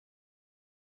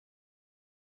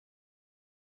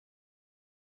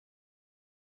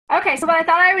Okay, so what I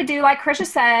thought I would do, like Krisha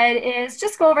said, is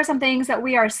just go over some things that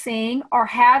we are seeing or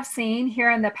have seen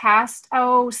here in the past,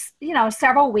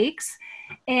 several weeks.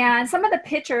 And some of the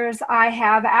pictures I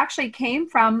have actually came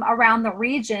from around the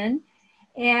region.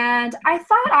 And I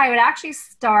thought I would actually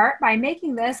start by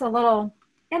making this a little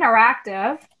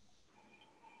interactive.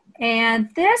 And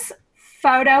this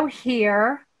photo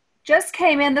here just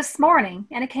came in this morning,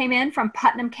 and it came in from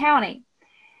Putnam County.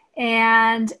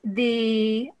 And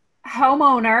the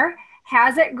homeowner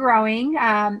has it growing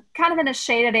kind of in a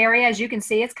shaded area. As you can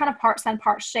see, it's kind of part sun,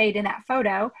 part shade in that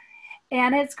photo.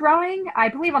 And it's growing, I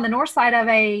believe, on the north side of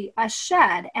a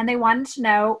shed. And they wanted to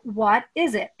know, what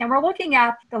is it? And we're looking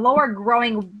at the lower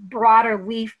growing broader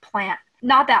leaf plant,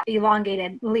 not that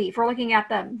elongated leaf. We're looking at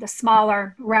the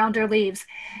smaller, rounder leaves.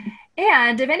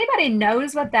 And if anybody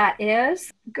knows what that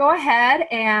is, go ahead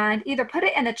and either put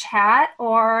it in the chat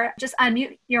or just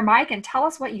unmute your mic and tell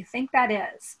us what you think that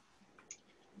is.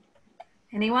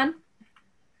 Anyone?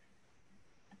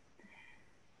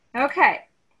 Okay,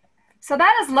 so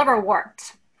that is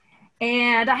liverwort.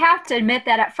 And I have to admit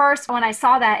that at first when I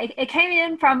saw that, it came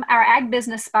in from our ag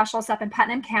business specialist up in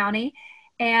Putnam County.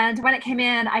 And when it came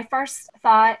in, I first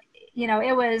thought,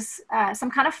 it was some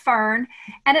kind of fern.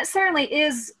 And it certainly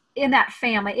is in that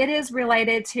family. It is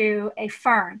related to a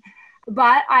fern.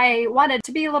 But I wanted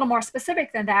to be a little more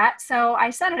specific than that. So I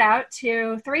sent it out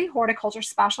to 3 horticulture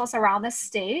specialists around the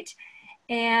state.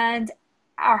 And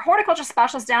our horticulture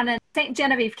specialist down in St.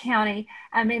 Genevieve County,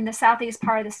 in the southeast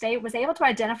part of the state, was able to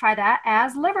identify that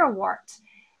as liverwort.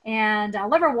 And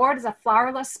liverwort is a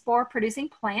flowerless spore-producing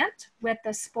plant with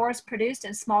the spores produced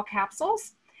in small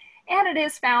capsules. And it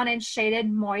is found in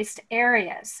shaded, moist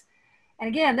areas. And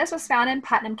again, this was found in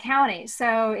Putnam County.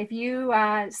 So if you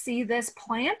see this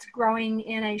plant growing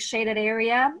in a shaded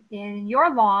area in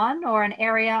your lawn or an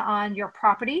area on your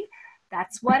property,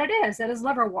 that's what it is. It is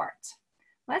liverwort.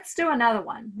 Let's do another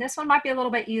one. This one might be a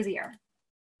little bit easier.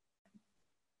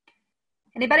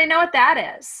 Anybody know what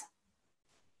that is?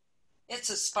 It's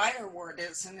a spiderwort,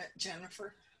 isn't it,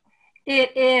 Jennifer?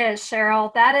 It is,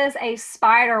 Cheryl. That is a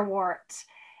spiderwort.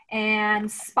 And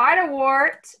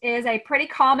spiderwort is a pretty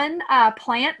common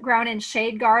plant grown in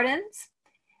shade gardens.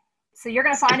 So you're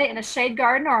going to find it in a shade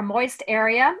garden or a moist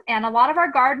area. And a lot of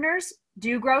our gardeners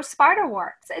do grow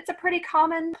spiderwort. It's a pretty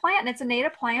common plant, and it's a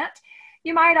native plant.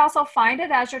 You might also find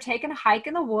it as you're taking a hike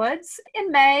in the woods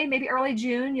in May, maybe early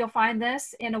June. You'll find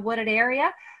this in a wooded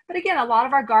area. But again, a lot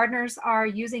of our gardeners are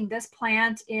using this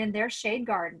plant in their shade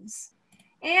gardens.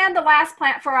 And the last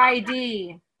plant for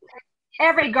ID.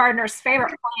 Every gardener's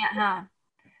favorite plant, huh?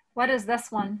 What is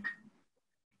this one?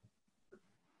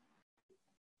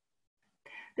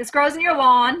 This grows in your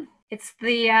lawn. It's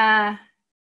the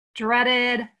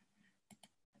dreaded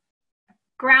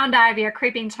ground ivy or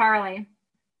creeping Charlie.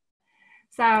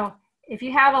 So if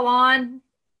you have a lawn,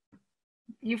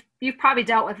 you've probably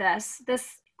dealt with this.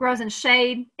 This grows in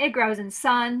shade. It grows in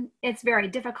sun. It's very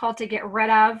difficult to get rid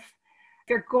of. If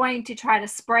you're going to try to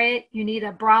spray it, you need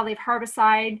a broadleaf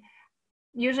herbicide.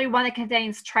 Usually one that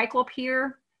contains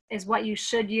triclopyr is what you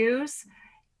should use.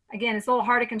 Again, it's a little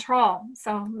hard to control.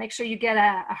 So make sure you get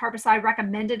a herbicide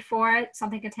recommended for it,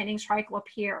 something containing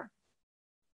triclopyr.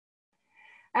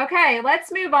 Okay,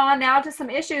 let's move on now to some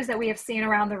issues that we have seen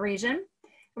around the region.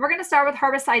 We're going to start with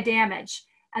herbicide damage.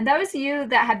 And those of you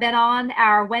that have been on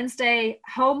our Wednesday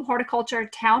home horticulture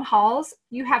town halls,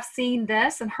 you have seen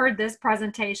this and heard this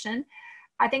presentation.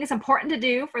 I think it's important to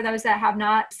do for those that have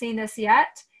not seen this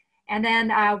yet. And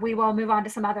then we will move on to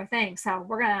some other things. So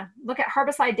we're going to look at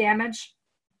herbicide damage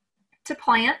to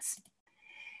plants.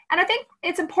 And I think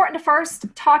it's important to first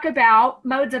talk about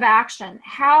modes of action.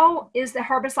 How is the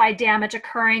herbicide damage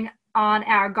occurring on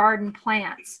our garden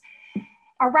plants?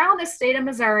 Around the state of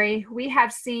Missouri, we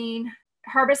have seen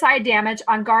herbicide damage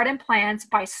on garden plants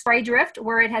by spray drift,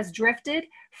 where it has drifted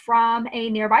from a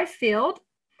nearby field.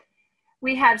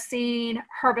 We have seen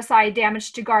herbicide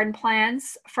damage to garden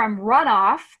plants from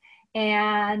runoff.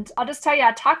 And I'll just tell you,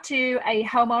 I talked to a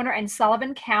homeowner in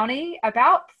Sullivan County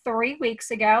about 3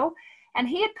 weeks ago, and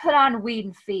he had put on weed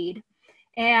and feed.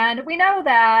 And we know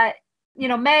that,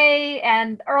 May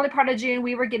and early part of June,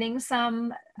 we were getting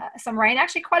some rain,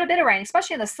 actually quite a bit of rain,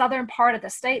 especially in the southern part of the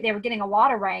state. They were getting a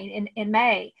lot of rain in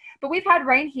May. But we've had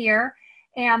rain here,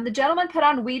 and the gentleman put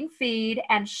on weed and feed,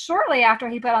 and shortly after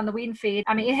he put on the weed and feed,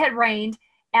 it had rained,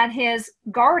 and his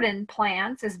garden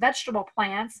plants, his vegetable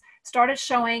plants, started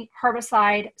showing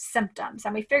herbicide symptoms.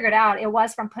 And we figured out it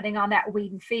was from putting on that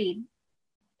weed and feed,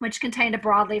 which contained a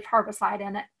broadleaf herbicide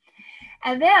in it.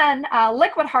 And then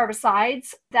liquid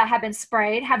herbicides that have been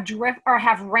sprayed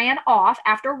have ran off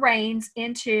after rains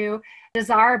into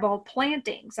desirable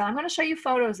plantings. And I'm going to show you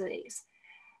photos of these.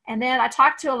 And then I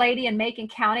talked to a lady in Macon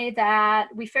County that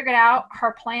we figured out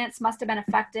her plants must have been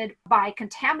affected by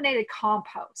contaminated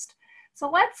compost. So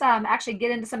let's actually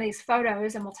get into some of these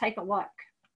photos and we'll take a look.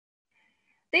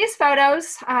 These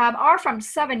photos are from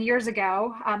 7 years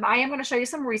ago. I am going to show you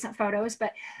some recent photos,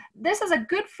 but this is a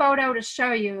good photo to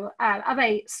show you of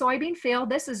a soybean field.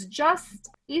 This is just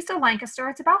east of Lancaster.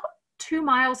 It's about 2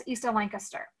 miles east of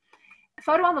Lancaster. The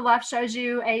photo on the left shows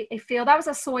you a field. That was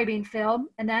a soybean field,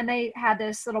 and then they had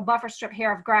this little buffer strip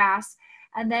here of grass,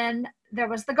 and then there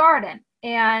was the garden.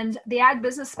 And the ag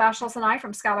business specialist and I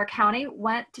from Schuyler County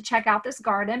went to check out this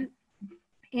garden,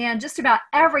 and just about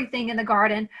everything in the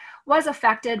garden was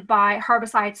affected by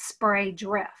herbicide spray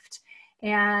drift.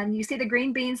 And you see the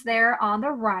green beans there on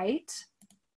the right.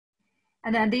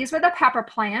 And then these were the pepper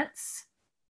plants.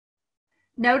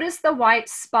 Notice the white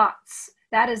spots.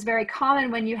 That is very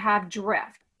common when you have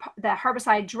drift. The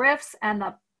herbicide drifts and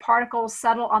the particles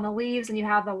settle on the leaves and you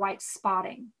have the white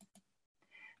spotting.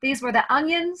 These were the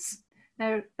onions.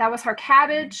 That was her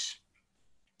cabbage.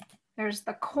 There's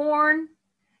the corn.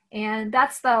 And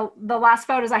that's the last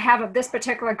photos I have of this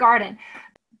particular garden.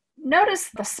 Notice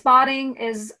the spotting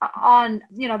is on,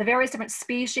 the various different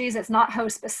species. It's not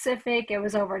host specific. It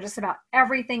was over just about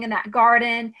everything in that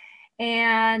garden.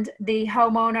 And the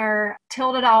homeowner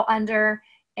tilled it all under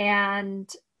and,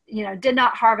 did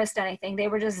not harvest anything. They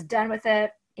were just done with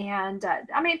it. And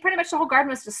pretty much the whole garden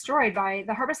was destroyed by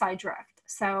the herbicide drift.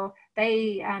 So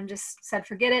they just said,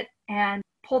 forget it, and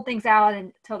pulled things out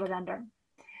and tilled it under.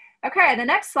 Okay, the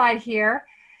next slide here.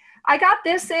 I got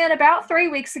this in about 3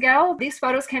 weeks ago. These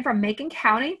photos came from Macon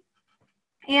County,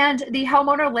 and the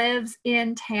homeowner lives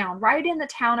in town, right in the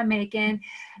town of Macon.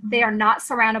 They are not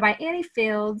surrounded by any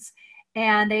fields,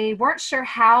 and they weren't sure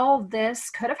how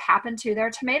this could have happened to their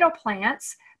tomato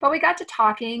plants, but we got to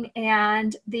talking,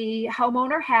 and the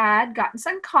homeowner had gotten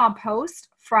some compost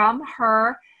from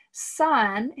her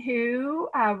son who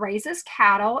raises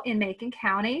cattle in Macon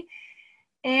County,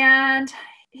 and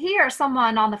he or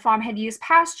someone on the farm had used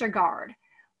Pasture Guard.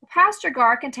 Well, Pasture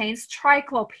Guard contains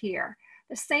triclopyr,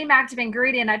 the same active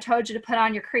ingredient I told you to put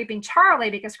on your Creeping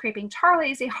Charlie, because Creeping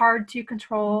Charlie is a hard to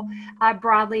control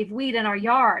broadleaf weed in our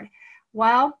yard.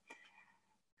 Well,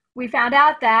 we found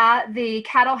out that the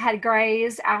cattle had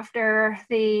grazed after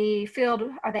the field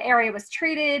or the area was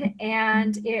treated,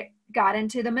 and it got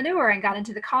into the manure and got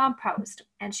into the compost.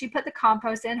 And she put the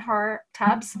compost in her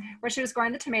tubs where she was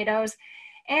growing the tomatoes,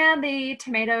 and the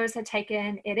tomatoes had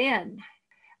taken it in.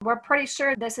 We're pretty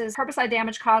sure this is herbicide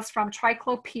damage caused from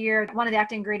triclopyr, one of the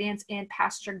active ingredients in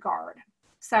Pasture Guard.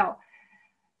 So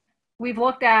we've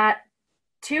looked at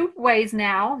 2 ways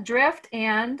now, drift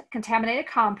and contaminated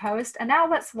compost. And now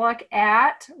let's look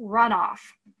at runoff.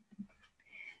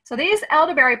 So these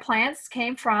elderberry plants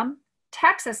came from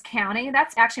Texas County.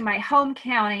 That's actually my home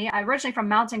county. I'm originally from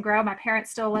Mountain Grove. My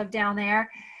parents still live down there.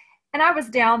 And I was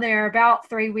down there about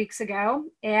 3 weeks ago,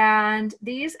 and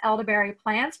these elderberry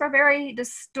plants were very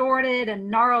distorted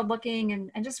and gnarled looking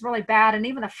and just really bad. And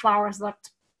even the flowers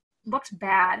looked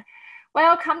bad.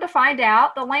 Well, come to find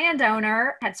out, the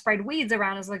landowner had sprayed weeds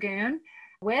around his lagoon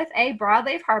with a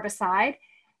broadleaf herbicide,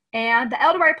 and the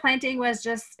elderberry planting was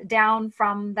just down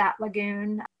from that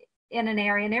lagoon in an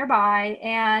area nearby.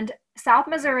 And South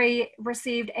Missouri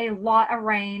received a lot of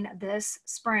rain this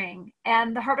spring,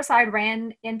 and the herbicide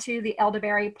ran into the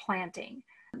elderberry planting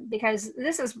because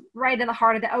this is right in the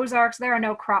heart of the Ozarks. There are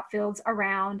no crop fields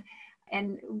around,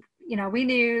 and we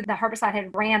knew the herbicide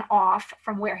had ran off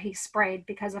from where he sprayed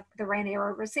because of the rain they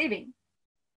were receiving.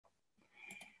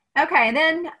 Okay, and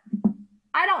then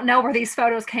I don't know where these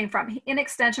photos came from. In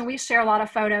Extension, we share a lot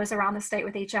of photos around the state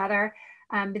with each other,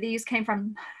 but these came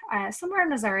from somewhere in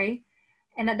Missouri.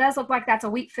 And it does look like that's a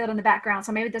wheat field in the background.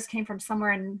 So maybe this came from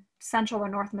somewhere in central or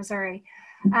north Missouri.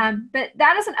 But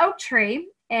that is an oak tree.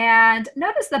 And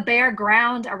notice the bare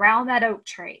ground around that oak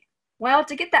tree. Well,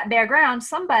 to get that bare ground,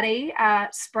 somebody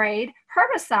sprayed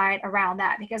herbicide around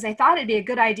that because they thought it'd be a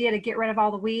good idea to get rid of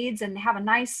all the weeds and have a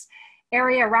nice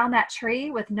area around that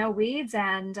tree with no weeds.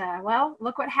 And well,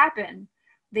 look what happened.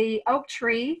 The oak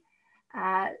tree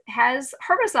has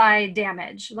herbicide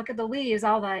damage. Look at the leaves,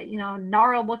 all the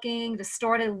gnarled looking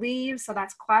distorted leaves. So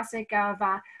that's classic of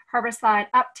herbicide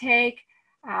uptake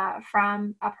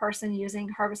from a person using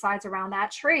herbicides around that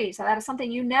tree. So that is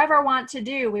something you never want to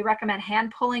do. We recommend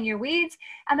hand pulling your weeds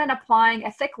and then applying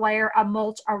a thick layer of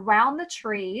mulch around the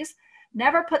trees.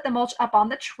 Never put the mulch up on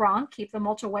the trunk. Keep the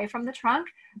mulch away from the trunk,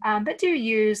 but do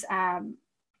use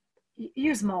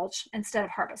use mulch instead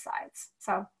of herbicides.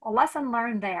 So a lesson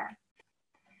learned there.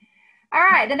 All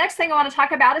right, the next thing I want to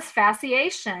talk about is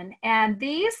fasciation. And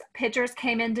these pictures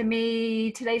came into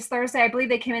me, today's Thursday, I believe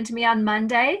they came into me on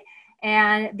Monday.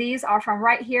 And these are from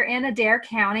right here in Adair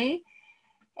County.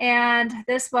 And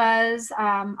this was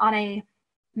on a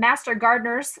master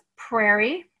gardener's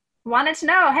prairie. Wanted to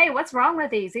know, hey, what's wrong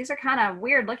with these? These are kind of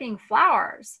weird looking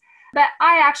flowers. But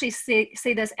I actually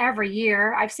see this every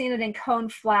year. I've seen it in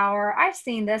coneflower. I've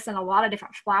seen this in a lot of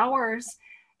different flowers.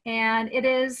 And it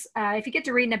is, if you get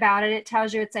to reading about it, it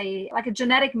tells you it's like a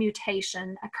genetic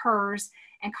mutation occurs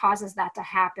and causes that to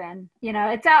happen. You know,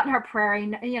 it's out in her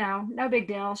prairie, you know, no big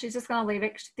deal. She's just going to leave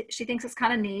it. She thinks it's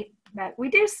kind of neat, but we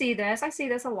do see this. I see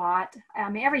this a lot. I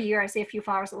mean, every year I see a few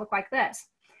flowers that look like this.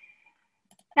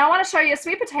 Now I want to show you a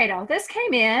sweet potato. This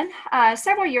came in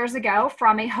several years ago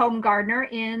from a home gardener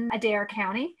in Adair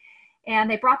County. And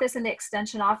they brought this in the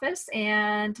extension office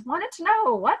and wanted to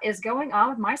know what is going on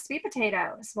with my sweet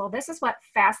potatoes. Well, this is what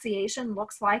fasciation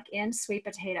looks like in sweet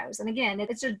potatoes. And again,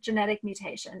 it's a genetic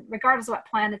mutation. Regardless of what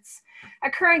plant it's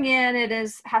occurring in,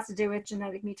 has to do with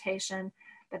genetic mutation.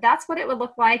 But that's what it would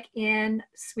look like in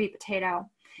sweet potato.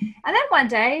 And then one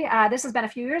day, this has been a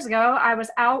few years ago, I was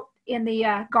out in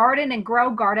the garden and grow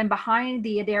garden behind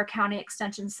the Adair County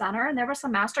Extension Center. And there were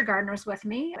some master gardeners with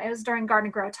me. It was during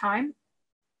garden grow time.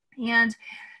 And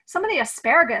some of the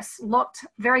asparagus looked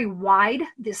very wide.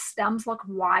 The stems looked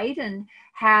wide and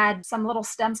had some little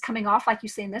stems coming off like you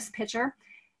see in this picture.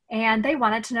 And they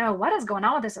wanted to know what is going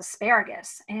on with this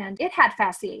asparagus. And it had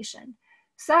fasciation.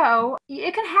 So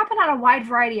it can happen on a wide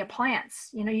variety of plants.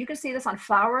 You know, you can see this on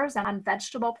flowers and on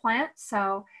vegetable plants.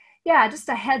 So yeah, just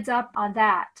a heads up on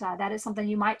that. That is something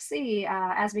you might see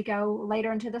as we go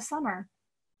later into the summer.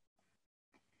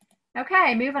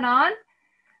 Okay, moving on.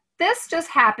 This just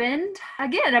happened,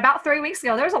 again, about 3 weeks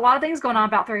ago. There's a lot of things going on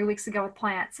about 3 weeks ago with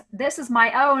plants. This is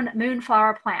my own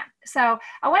moonflower plant. So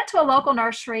I went to a local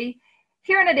nursery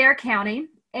here in Adair County,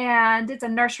 and it's a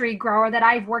nursery grower that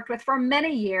I've worked with for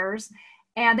many years,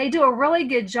 and they do a really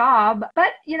good job.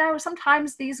 But, you know,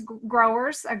 sometimes these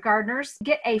growers, gardeners,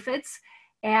 get aphids,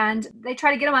 and they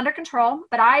try to get them under control.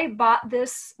 But I bought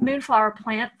this moonflower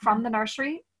plant from the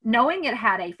nursery knowing it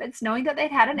had aphids, knowing that they'd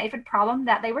had an aphid problem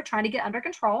that they were trying to get under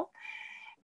control.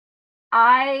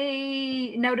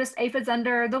 I noticed aphids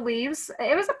under the leaves.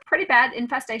 It was a pretty bad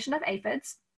infestation of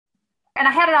aphids. And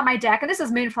I had it on my deck, and this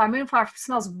is moonflower. Moonflower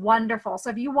smells wonderful.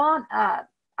 So if you want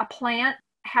a plant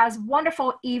has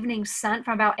wonderful evening scent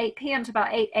from about 8 p.m. to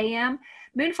about 8 a.m.,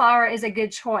 moonflower is a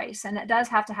good choice, and it does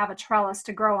have to have a trellis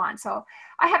to grow on. So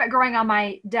I have it growing on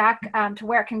my deck to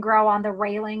where it can grow on the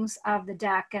railings of the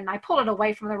deck, and I pulled it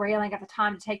away from the railing at the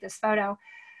time to take this photo.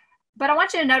 But I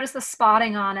want you to notice the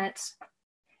spotting on it.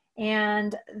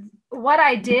 And what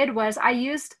I did was I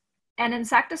used an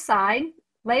insecticide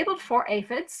labeled for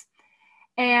aphids,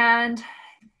 and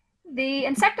the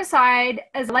insecticide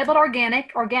is labeled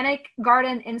organic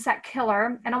garden insect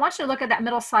killer. And I want you to look at that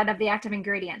middle side of the active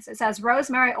ingredients. It says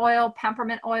rosemary oil,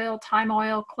 peppermint oil, thyme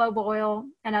oil, clove oil,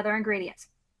 and other ingredients.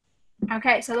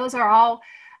 Okay, so those are all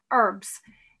herbs.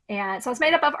 And so it's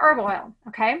made up of herb oil,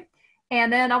 okay?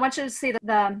 And then I want you to see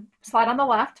the slide on the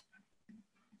left.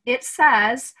 It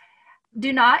says,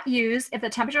 do not use if the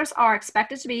temperatures are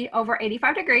expected to be over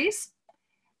 85 degrees,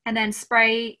 and then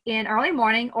spray in early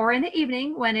morning or in the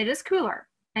evening when it is cooler.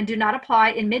 And do not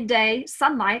apply in midday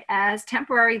sunlight as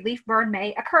temporary leaf burn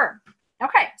may occur.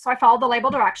 Okay, so I followed the label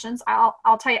directions.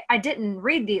 I'll tell you, I didn't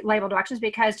read the label directions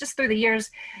because just through the years,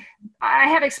 I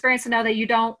have experience to know that you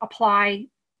don't apply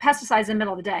pesticides in the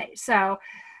middle of the day. So,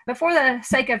 but for the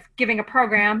sake of giving a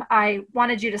program, I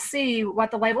wanted you to see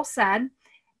what the label said.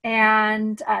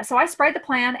 And so I sprayed the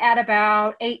plant at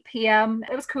about 8 p.m.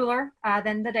 It was cooler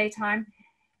than the daytime.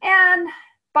 And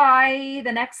by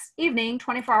the next evening,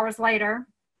 24 hours later,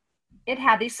 it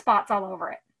had these spots all over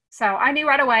it. So I knew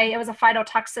right away it was a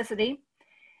phytotoxicity.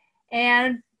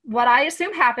 And what I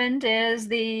assume happened is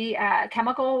the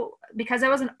chemical, because it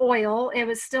was an oil, it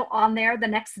was still on there the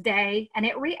next day, and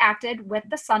it reacted with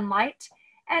the sunlight,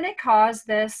 and it caused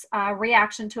this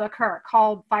reaction to occur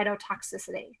called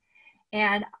phytotoxicity.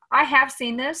 And I have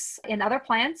seen this in other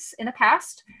plants in the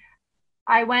past.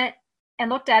 I went and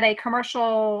looked at a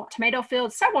commercial tomato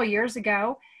field several years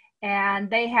ago, and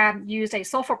they had used a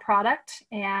sulfur product,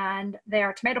 and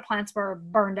their tomato plants were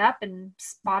burned up and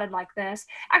spotted like this.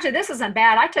 Actually, this isn't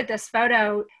bad. I took this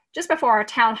photo just before our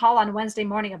town hall on Wednesday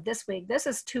morning of this week. This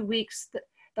is 2 weeks.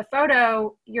 The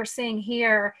photo you're seeing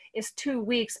here is 2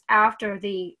 weeks after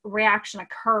the reaction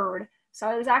occurred. So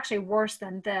it was actually worse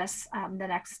than this the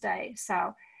next day.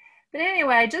 So But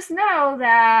anyway, just know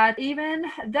that even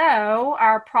though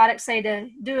our products say to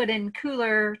do it in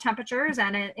cooler temperatures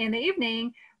and in the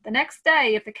evening, the next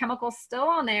day, if the chemical's still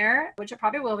on there, which it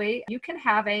probably will be, you can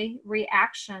have a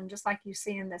reaction just like you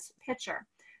see in this picture.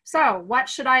 So what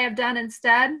should I have done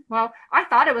instead? Well, I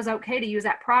thought it was okay to use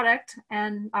that product,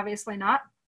 and obviously not.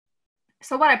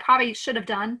 So what I probably should have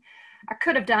done, I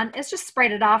could have done, is just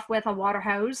sprayed it off with a water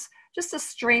hose. Just a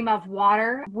stream of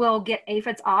water will get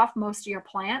aphids off most of your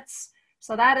plants.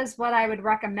 So that is what I would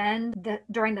recommend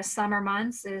during the summer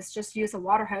months, is just use a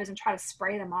water hose and try to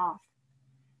spray them off.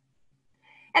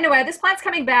 Anyway, this plant's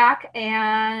coming back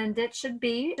and it should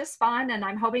be just fine. And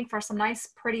I'm hoping for some nice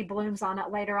pretty blooms on it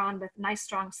later on with nice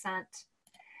strong scent.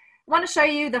 I want to show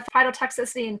you the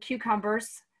phytotoxicity in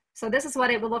cucumbers. So this is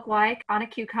what it would look like on a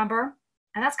cucumber.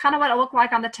 And that's kind of what it looked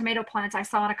like on the tomato plants I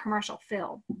saw in a commercial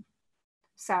field.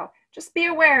 So just be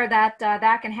aware that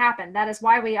that can happen. That is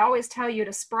why we always tell you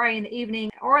to spray in the evening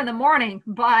or in the morning,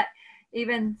 but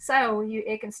even so,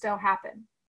 it can still happen.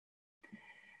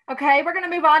 Okay, we're going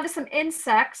to move on to some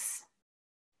insects.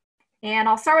 And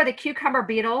I'll start with the cucumber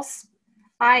beetles.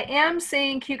 I am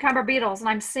seeing cucumber beetles, and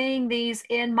I'm seeing these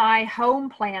in my home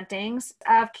plantings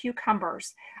of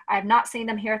cucumbers. I have not seen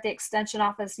them here at the extension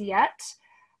office yet,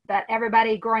 but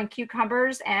everybody growing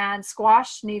cucumbers and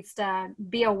squash needs to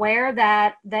be aware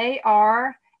that they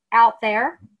are out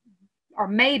there, or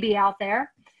may be out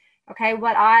there. Okay,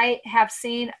 what I have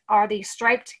seen are the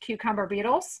striped cucumber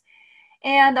beetles.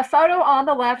 And the photo on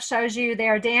the left shows you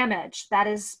their damage. That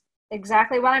is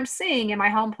exactly what I'm seeing in my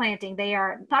home planting. They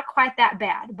are not quite that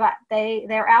bad, but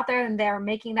they're out there and they're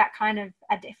making that kind of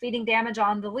feeding damage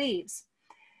on the leaves.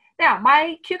 Now,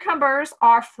 my cucumbers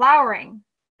are flowering,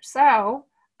 so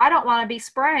I don't want to be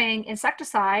spraying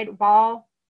insecticide while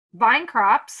vine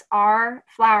crops are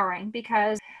flowering,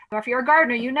 because if you're a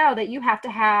gardener, you know that you have to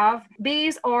have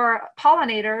bees or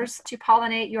pollinators to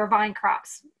pollinate your vine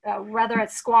crops, whether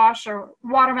it's squash or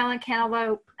watermelon,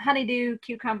 cantaloupe, honeydew,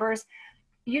 cucumbers.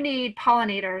 You need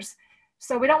pollinators.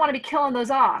 So we don't want to be killing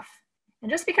those off. And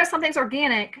just because something's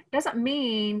organic doesn't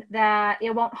mean that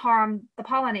it won't harm the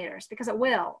pollinators, because it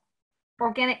will.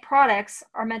 Organic products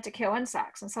are meant to kill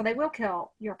insects, and so they will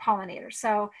kill your pollinators.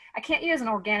 So I can't use an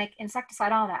organic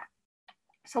insecticide on that.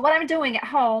 So what I'm doing at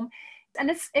home, and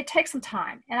it takes some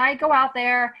time, and I go out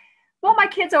there. Well, my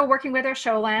kids are working with their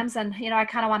show lambs, and I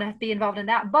kind of want to be involved in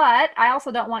that, but I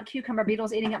also don't want cucumber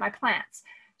beetles eating at my plants.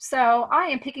 So I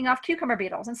am picking off cucumber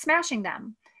beetles and smashing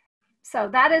them. So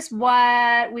that is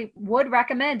what we would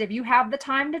recommend if you have the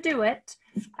time to do it.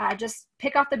 Just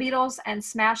pick off the beetles and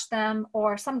smash them,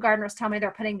 or some gardeners tell me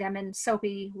they're putting them in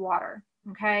soapy water,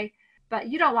 okay? But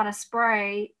you don't want to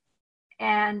spray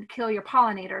and kill your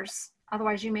pollinators.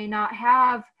 Otherwise, you may not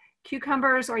have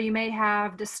cucumbers, or you may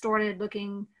have distorted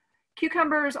looking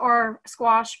cucumbers or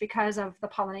squash because of the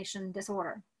pollination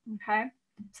disorder, okay?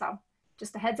 So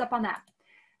just a heads up on that.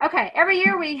 Okay, every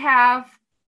year we have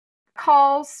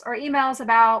calls or emails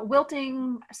about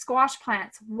wilting squash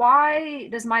plants. Why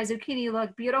does my zucchini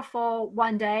look beautiful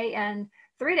one day and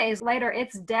 3 days later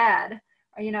it's dead?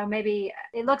 Or, maybe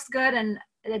it looks good and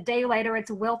a day later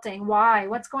it's wilting. Why?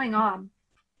 What's going on?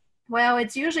 Well,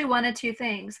 it's usually one of two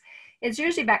things. It's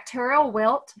usually bacterial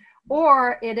wilt,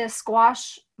 or it is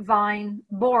squash vine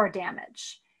borer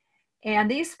damage. And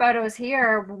these photos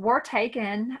here were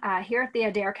taken here at the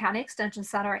Adair County Extension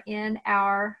Center in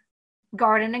our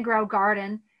garden and grow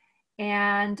garden,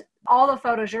 and all the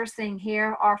photos you're seeing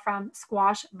here are from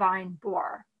squash vine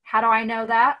borer. How do I know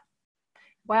that?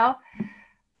 Well,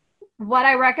 what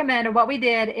I recommend, or what we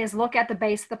did, is look at the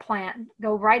base of the plant.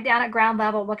 Go right down at ground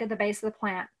level, look at the base of the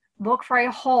plant. Look for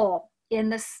a hole in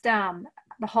the stem.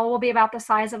 The hole will be about the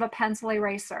size of a pencil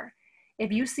eraser.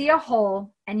 If you see a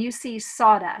hole and you see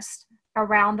sawdust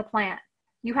around the plant,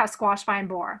 you have squash vine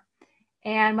borer.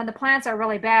 And when the plants are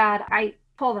really bad, I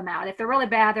pull them out. If they're really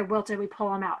bad, they're wilted, we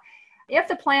pull them out. If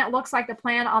the plant looks like the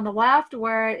plant on the left,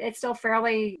 where it's still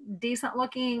fairly decent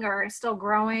looking or still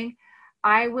growing,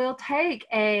 I will take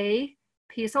a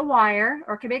piece of wire,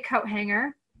 or it could be a coat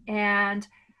hanger, and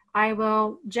I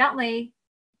will gently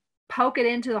poke it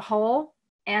into the hole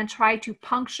and try to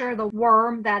puncture the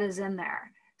worm that is in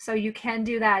there. So you can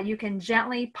do that. You can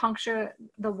gently puncture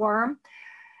the worm.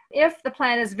 If the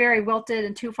plant is very wilted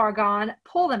and too far gone,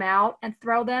 pull them out and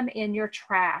throw them in your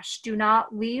trash. Do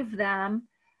not leave them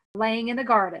laying in the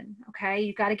garden, okay?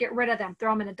 You've got to get rid of them.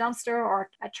 Throw them in a dumpster or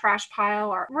a trash pile,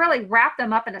 or really wrap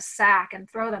them up in a sack and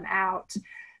throw them out,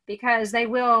 because they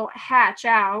will hatch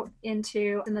out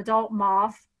into an adult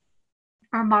moth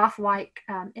or moth-like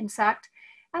insect,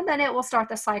 and then it will start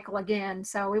the cycle again.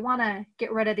 So we want to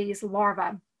get rid of these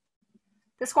larvae.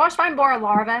 The squash vine borer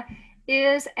larva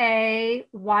is a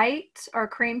white or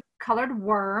cream colored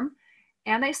worm,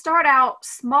 and they start out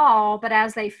small, but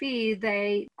as they feed,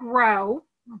 they grow.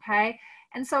 Okay.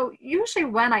 And so usually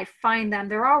when I find them,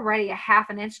 they're already a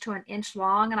half an inch to an inch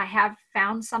long. And I have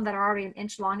found some that are already an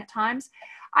inch long at times.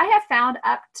 I have found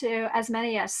up to as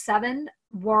many as 7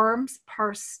 worms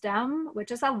per stem,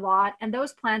 which is a lot. And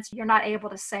those plants you're not able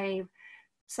to save.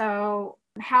 So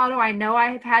how do I know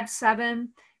I've had 7?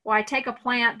 Well, I take a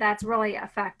plant that's really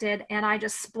affected and I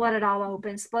just split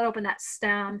open that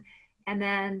stem, and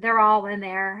then they're all in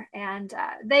there, and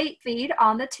they feed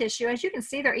on the tissue. As you can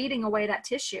see, they're eating away that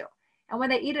tissue. And when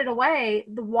they eat it away,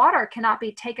 the water cannot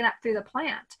be taken up through the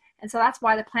plant. And so that's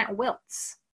why the plant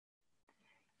wilts.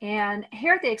 And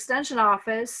here at the extension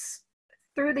office,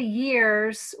 through the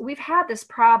years, we've had this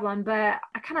problem, but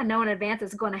I kind of know in advance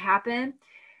it's going to happen.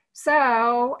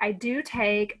 So I do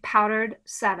take powdered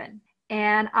 7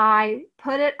 and I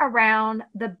put it around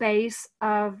the base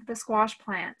of the squash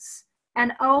plants,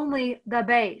 and only the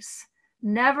base.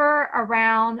 Never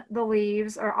around the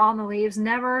leaves or on the leaves,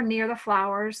 never near the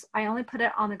flowers. I only put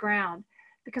it on the ground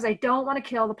because I don't want to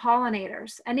kill the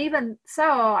pollinators. And even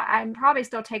so, I'm probably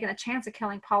still taking a chance of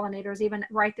killing pollinators even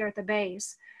right there at the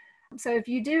base. So if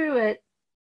you do it,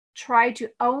 try to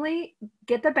only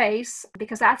get the base,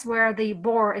 because that's where the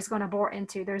borer is going to bore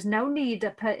into. There's no need to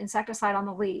put insecticide on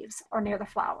the leaves or near the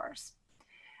flowers.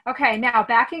 Okay, now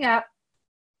backing up,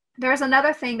 there's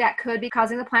another thing that could be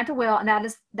causing the plant to wilt, and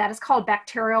that is called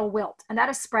bacterial wilt, and that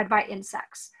is spread by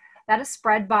insects. That is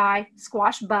spread by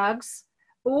squash bugs,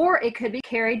 or it could be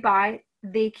carried by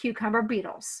the cucumber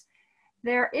beetles.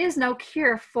 There is no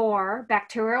cure for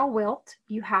bacterial wilt.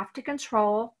 You have to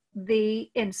control the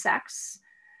insects.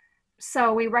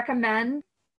 So we recommend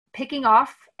picking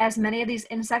off as many of these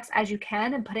insects as you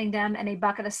can and putting them in a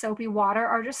bucket of soapy water,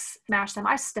 or just smash them.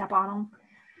 I step on them.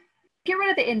 Get rid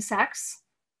of the insects,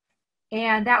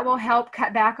 and that will help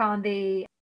cut back on the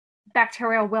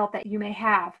bacterial wilt that you may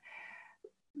have.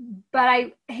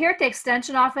 But here at the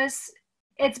extension office,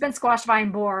 it's been squash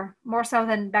vine borer more so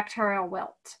than bacterial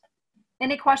wilt.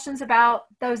 Any questions about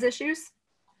those issues?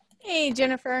 Hey,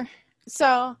 Jennifer.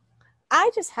 So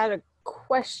I just had a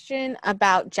question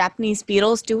about Japanese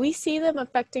beetles. Do we see them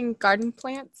affecting garden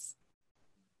plants?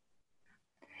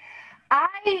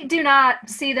 I do not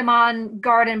see them on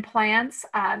garden plants.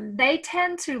 They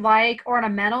tend to like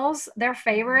ornamentals. Their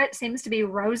favorite seems to be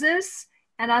roses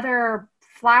and other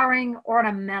flowering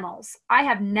ornamentals. I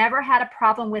have never had a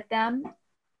problem with them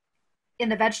in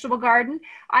the vegetable garden.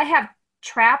 I have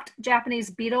trapped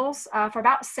Japanese beetles for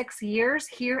about 6 years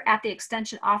here at the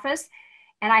extension office,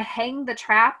 and I hang the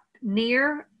trap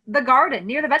near the garden,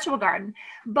 near the vegetable garden.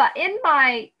 But in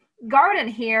my garden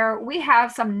here, we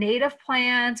have some native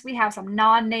plants, we have some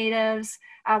non-natives,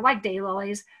 like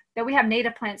daylilies, but we have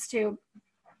native plants too,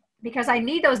 because I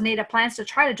need those native plants to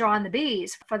try to draw in the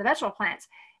bees for the vegetable plants.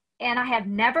 And I have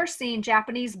never seen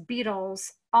Japanese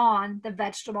beetles on the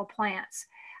vegetable plants.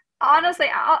 Honestly,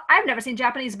 I've never seen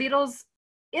Japanese beetles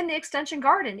in the extension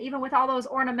garden, even with all those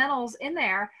ornamentals in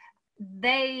there.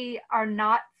 They are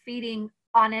not feeding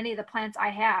on any of the plants I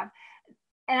have.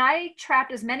 And I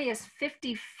trapped as many as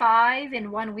 55 in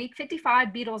 1 week,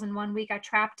 55 beetles in 1 week. I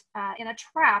trapped in a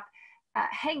trap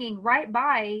hanging right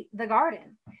by the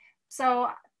garden. So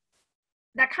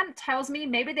that kind of tells me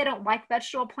maybe they don't like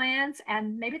vegetable plants,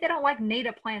 and maybe they don't like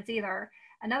native plants either.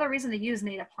 Another reason to use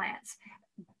native plants.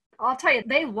 I'll tell you,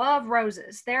 they love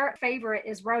roses. Their favorite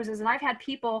is roses. And I've had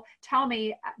people tell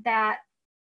me that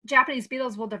Japanese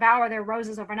beetles will devour their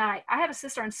roses overnight. I have a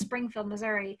sister in Springfield,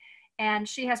 Missouri, and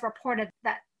she has reported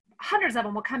that hundreds of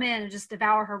them will come in and just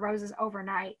devour her roses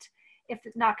overnight if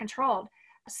it's not controlled.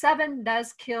 7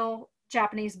 does kill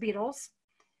Japanese beetles,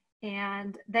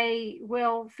 and they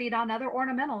will feed on other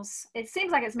ornamentals. It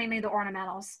seems like it's mainly the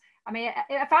ornamentals. I mean,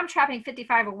 if I'm trapping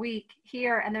 55 a week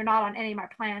here and they're not on any of my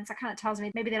plants, that kind of tells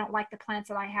me maybe they don't like the plants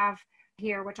that I have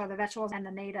here, which are the vegetables and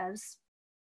the natives.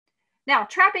 Now,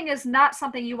 trapping is not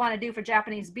something you want to do for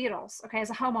Japanese beetles, okay, as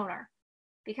a homeowner,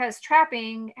 because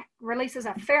trapping releases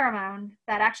a pheromone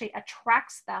that actually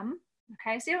attracts them,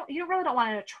 okay? So you really don't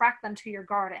want to attract them to your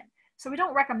garden. So we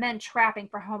don't recommend trapping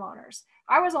for homeowners.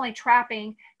 I was only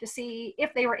trapping to see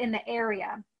if they were in the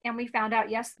area, and we found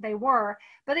out, yes, they were,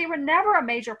 but they were never a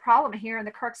major problem here in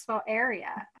the Kirksville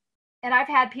area. And I've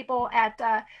had people at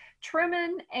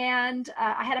Truman, and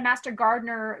I had a master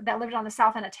gardener that lived on the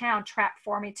south end of town trap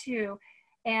for me too.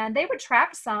 And they would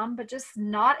trap some, but just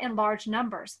not in large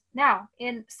numbers. Now,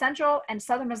 in central and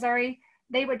southern Missouri,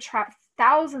 they would trap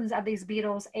thousands of these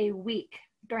beetles a week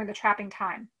during the trapping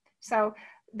time. So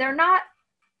they're not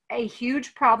a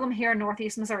huge problem here in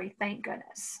Northeast Missouri, thank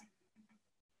goodness.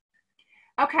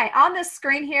 Okay, on this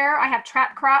screen here, I have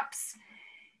trap crops,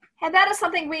 and that is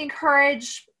something we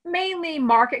encourage mainly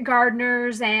market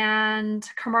gardeners and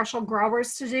commercial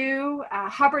growers to do.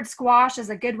 Hubbard squash is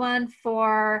a good one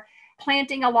for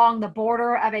planting along the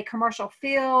border of a commercial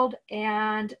field,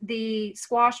 and the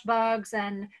squash bugs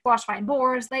and squash vine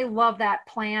borers, they love that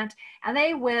plant, and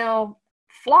they will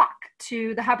flock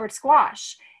to the Hubbard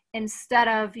squash instead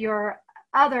of your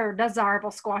other desirable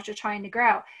squash you're trying to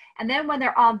grow. And then when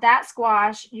they're on that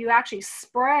squash, you actually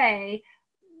spray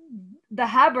the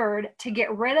Hubbard to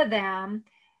get rid of them.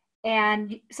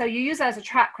 And so you use it as a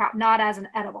trap crop, not as an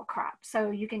edible crop.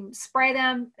 So you can spray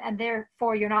them, and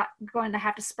therefore you're not going to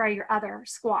have to spray your other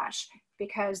squash,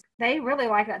 because they really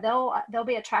like that. They'll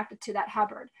be attracted to that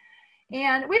Hubbard.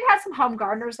 And we've had some home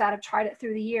gardeners that have tried it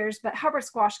through the years, but Hubbard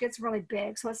squash gets really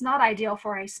big, so it's not ideal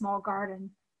for a small garden.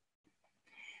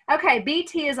 Okay,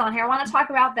 BT is on here. I want to talk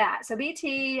about that. So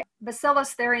BT,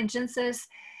 Bacillus thuringiensis,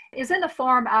 is in the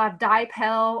form of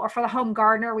dipel, or for the home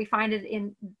gardener, we find it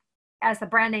as the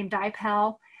brand name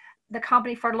dipel. The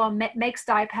company Fertilome makes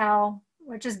dipel,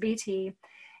 which is BT,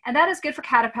 and that is good for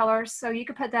caterpillars. So you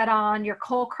could put that on your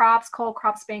cole crops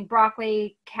being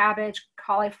broccoli, cabbage,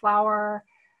 cauliflower,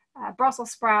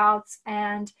 Brussels sprouts,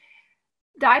 and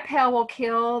dipel will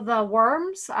kill the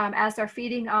worms as they're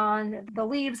feeding on the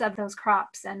leaves of those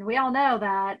crops. And we all know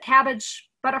that cabbage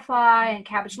butterfly and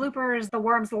cabbage loopers, the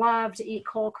worms love to eat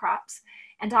cole crops.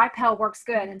 And dipel works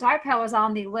good. And dipel is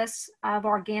on the list of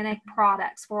organic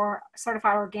products for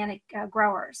certified organic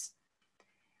growers.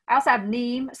 I also have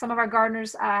neem. Some of our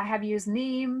gardeners have used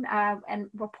neem and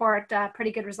report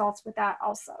pretty good results with that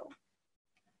also.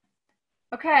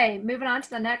 Okay, moving on to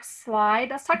the next slide.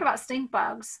 Let's talk about stink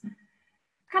bugs.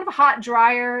 Kind of a hot,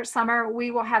 drier summer, we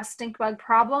will have stink bug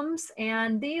problems,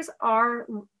 and these are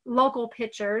local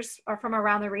pictures or from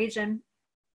around the region.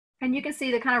 And you can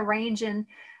see the kind of range in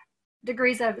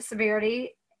degrees of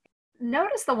severity.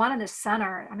 Notice the one in the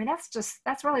center. I mean,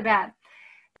 that's really bad.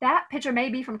 That picture may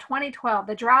be from 2012,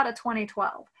 the drought of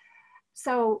 2012.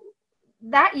 So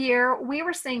that year we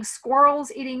were seeing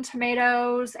squirrels eating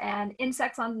tomatoes and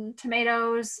insects on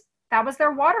tomatoes. That was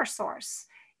their water source.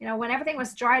 You know, when everything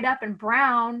was dried up and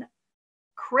brown,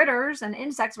 critters and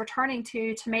insects were turning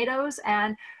to tomatoes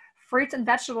and fruits and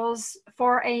vegetables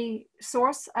for a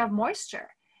source of moisture.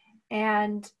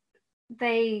 And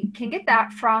they can get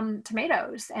that from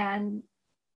tomatoes. And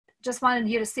just wanted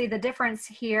you to see the difference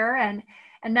here and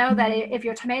know that if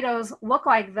your tomatoes look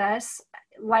like this,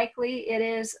 likely it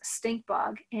is stink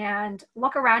bug. And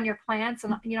look around your plants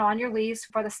and, you know, on your leaves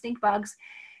for the stink bugs,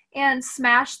 and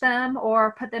smash them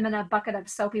or put them in a bucket of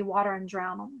soapy water and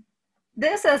drown them.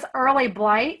 This is early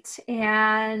blight,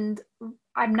 and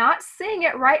I'm not seeing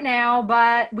it right now,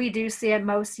 but we do see it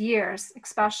most years,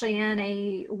 especially in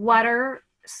a wetter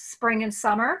spring and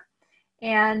summer.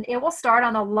 And it will start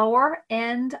on the lower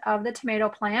end of the tomato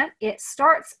plant. It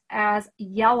starts as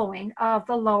yellowing of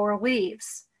the lower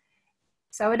leaves.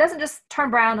 So it doesn't just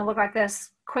turn brown and look like this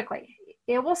quickly.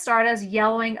 It will start as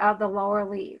yellowing of the lower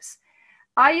leaves.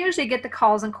 I usually get the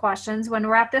calls and questions when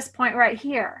we're at this point right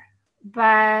here,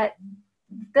 but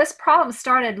this problem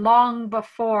started long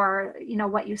before, you know,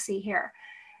 what you see here.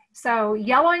 So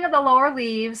yellowing of the lower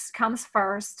leaves comes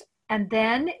first, and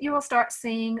then you will start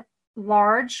seeing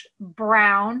large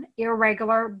brown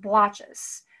irregular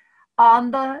blotches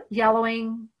on the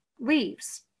yellowing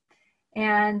leaves.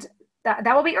 And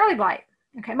that will be early blight.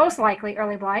 Okay, most likely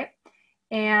early blight.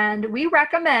 And we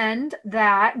recommend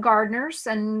that gardeners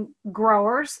and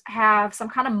growers have some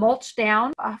kind of mulch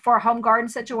down for a home garden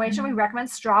situation. We recommend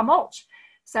straw mulch.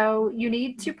 So you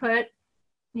need to put,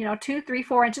 you know, 2, 3,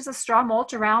 4 inches of straw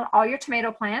mulch around all your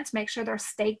tomato plants. Make sure they're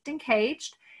staked and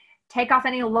caged. Take off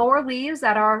any lower leaves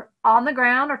that are on the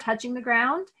ground or touching the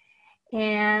ground.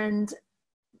 And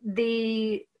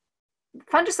the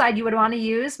fungicide you would want to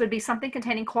use would be something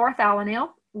containing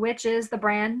chlorothalonil, which is the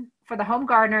brand for the home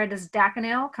gardener. It is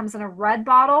Daconil, comes in a red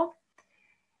bottle,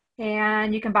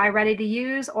 and you can buy ready to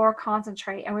use or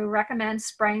concentrate. And we recommend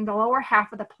spraying the lower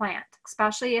half of the plant,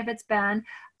 especially if it's been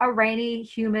a rainy,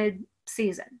 humid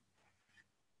season.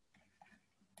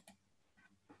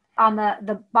 On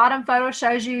the bottom photo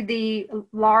shows you the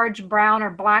large brown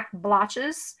or black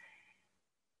blotches.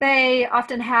 They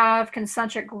often have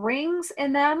concentric rings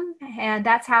in them, and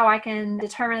that's how I can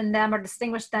determine them or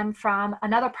distinguish them from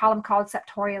another problem called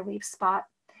septoria leaf spot.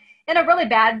 In a really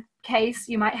bad case,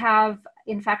 you might have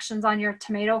infections on your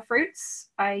tomato fruits.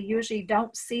 I usually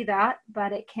don't see that,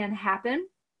 but it can happen.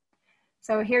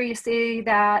 So here you see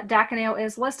that Daconil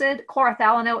is listed.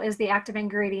 Chlorothalonil is the active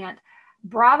ingredient.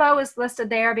 Bravo is listed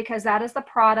there because that is the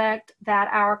product that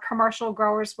our commercial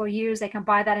growers will use. They can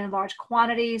buy that in large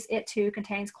quantities. It too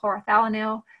contains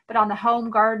chlorothalonil, but on the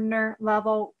home gardener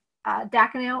level,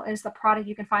 Daconil is the product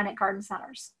you can find at garden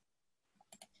centers.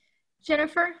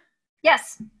 Jennifer?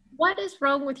 Yes. What is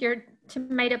wrong with your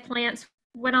tomato plants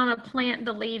when on a plant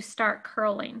the leaves start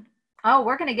curling? Oh,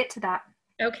 we're going to get to that.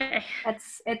 Okay.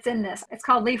 It's in this. It's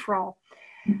called leaf roll.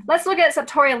 Let's look at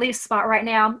Septoria leaf spot right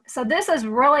now. So this is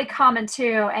really common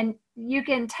too, and you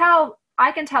can tell,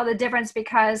 I can tell the difference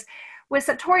because with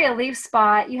Septoria leaf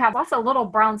spot, you have lots of little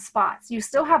brown spots. You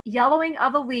still have yellowing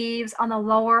of the leaves on the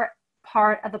lower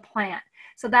part of the plant.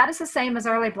 So that is the same as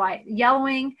early blight,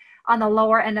 yellowing on the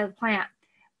lower end of the plant.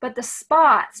 But the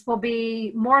spots will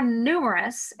be more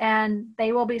numerous and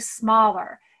they will be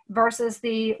smaller versus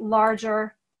the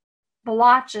larger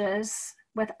blotches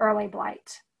with early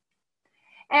blight.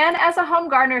 And as a home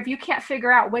gardener, if you can't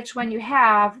figure out which one you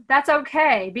have, that's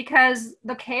okay because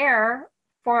the care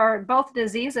for both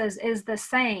diseases is the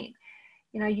same.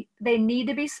 You know, they need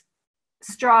to be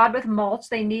strawed with mulch.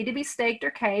 They need to be staked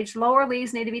or caged. Lower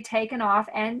leaves need to be taken off,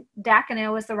 and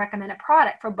Daconil is the recommended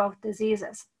product for both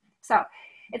diseases. So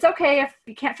it's okay if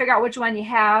you can't figure out which one you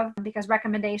have because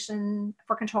recommendation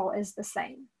for control is the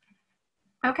same.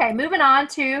 Okay, moving on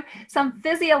to some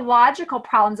physiological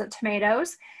problems of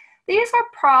tomatoes. These are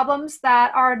problems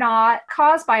that are not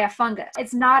caused by a fungus.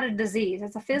 It's not a disease.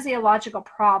 It's a physiological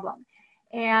problem.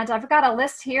 And I've got a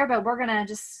list here, but we're going to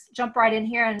just jump right in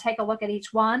here and take a look at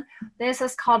each one. This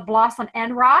is called blossom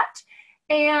end rot.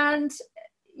 And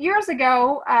years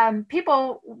ago,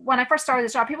 people, when I first started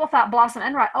this job, people thought blossom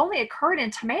end rot only occurred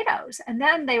in tomatoes. And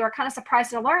then they were kind of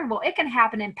surprised to learn, well, it can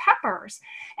happen in peppers.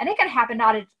 And it can happen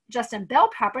not just in bell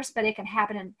peppers, but it can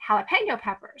happen in jalapeno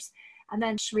peppers. And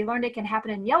then we learned it can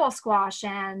happen in yellow squash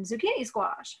and zucchini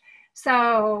squash.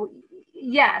 So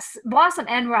yes, blossom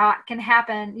end rot can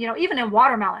happen, you know, even in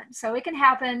watermelon. So it can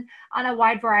happen on a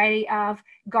wide variety of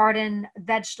garden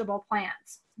vegetable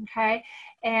plants. Okay.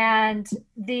 And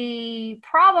the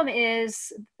problem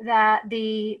is that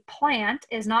the plant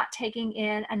is not taking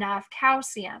in enough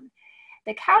calcium.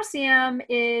 The calcium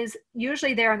is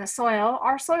usually there in the soil.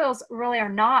 Our soils really are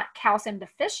not calcium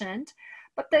deficient,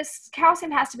 but this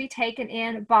calcium has to be taken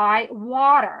in by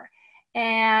water.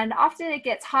 And often it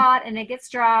gets hot and it gets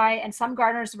dry, and some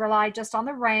gardeners rely just on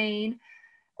the rain,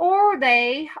 or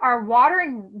they are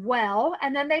watering well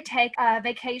and then they take a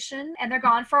vacation and they're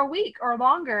gone for a week or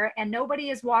longer and nobody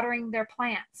is watering their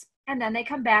plants. And then they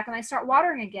come back and they start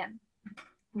watering again.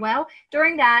 Well,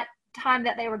 during that time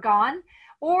that they were gone,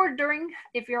 or during,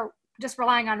 if you're just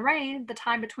relying on rain, the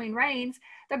time between rains,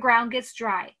 the ground gets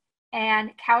dry.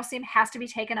 And calcium has to be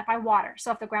taken up by water.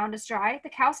 So if the ground is dry, the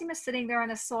calcium is sitting there in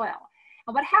the soil.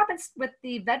 And what happens with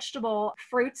the vegetable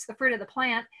fruits, the fruit of the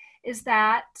plant, is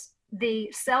that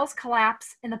the cells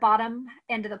collapse in the bottom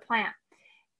end of the plant.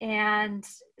 And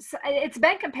so it's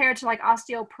been compared to like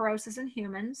osteoporosis in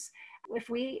humans. If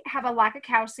we have a lack of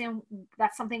calcium,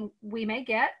 that's something we may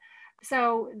get.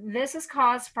 So this is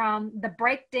caused from the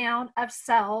breakdown of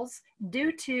cells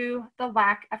due to the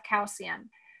lack of calcium.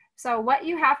 So what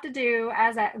you have to do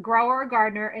as a grower or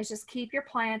gardener is just keep your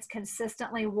plants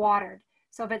consistently watered.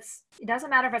 So if it doesn't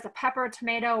matter if it's a pepper,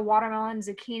 tomato, watermelon,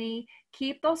 zucchini,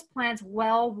 keep those plants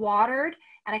well watered.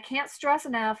 And I can't stress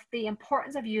enough the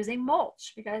importance of using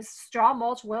mulch, because straw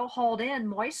mulch will hold in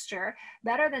moisture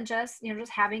better than just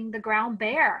having the ground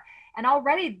bare. And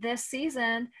already this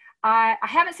season, I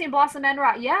haven't seen blossom end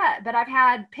rot yet, but I've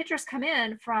had pictures come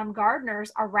in from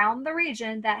gardeners around the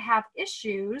region that have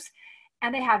issues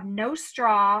and they have no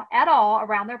straw at all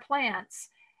around their plants.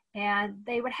 And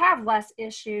they would have less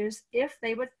issues if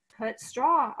they would put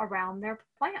straw around their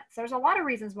plants. There's a lot of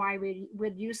reasons why we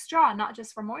would use straw, not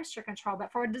just for moisture control,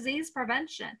 but for disease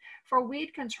prevention, for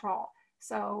weed control.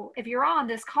 So if you're on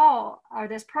this call or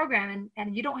this program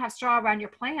and you don't have straw around your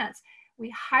plants, we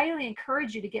highly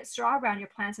encourage you to get straw around your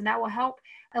plants, and that will help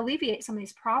alleviate some of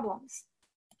these problems.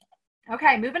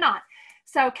 Okay, moving on.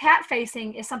 So cat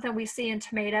facing is something we see in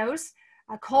tomatoes.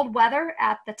 Cold weather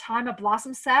at the time of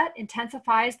blossom set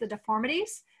intensifies the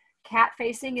deformities. Cat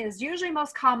facing is usually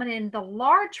most common in the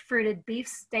large fruited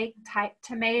beefsteak type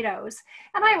tomatoes.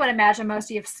 And I would imagine most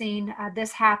of you have seen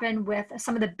this happen with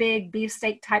some of the big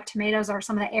beefsteak type tomatoes or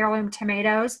some of the heirloom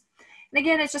tomatoes. And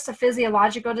again, it's just a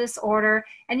physiological disorder,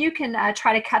 and you can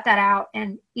try to cut that out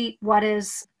and eat what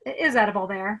is edible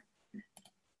there.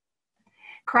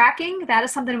 Cracking, that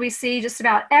is something we see just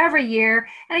about every year.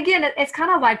 And again, it's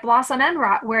kind of like blossom end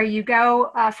rot, where you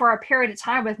go for a period of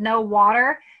time with no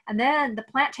water, and then the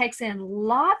plant takes in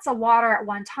lots of water at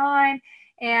one time,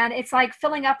 And it's like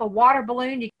filling up a water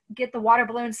balloon. You get the water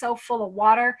balloon so full of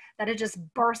water that it just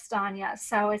bursts on you.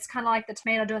 So it's kind of like the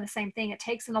tomato doing the same thing. It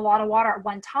takes in a lot of water at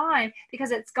one time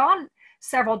because it's gone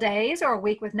several days or a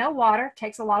week with no water,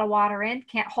 takes a lot of water in,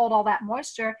 can't hold all that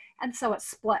moisture, and so it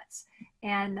splits.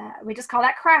 And we just call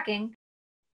that cracking.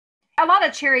 A lot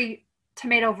of cherry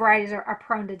tomato varieties are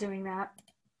prone to doing that.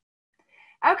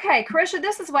 Okay, Carisha,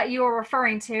 this is what you were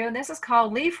referring to, and this is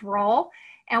called leaf roll.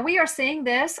 And we are seeing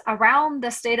this around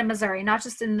the state of Missouri, not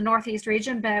just in the Northeast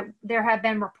region, but there have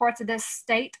been reports of this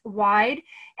statewide,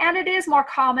 and it is more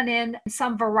common in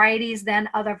some varieties than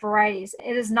other varieties.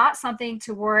 It is not something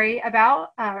to worry about,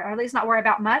 or at least not worry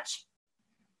about much.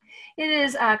 It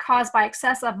is caused by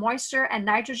excessive moisture and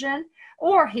nitrogen,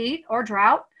 or heat or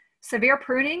drought, severe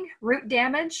pruning, root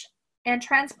damage, and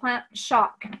transplant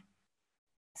shock.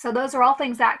 So those are all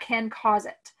things that can cause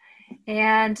it.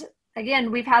 And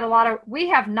again, we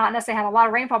have not necessarily had a lot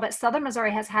of rainfall, but southern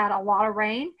Missouri has had a lot of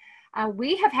rain.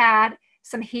 We have had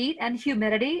some heat and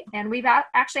humidity, and we've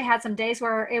actually had some days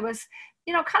where it was,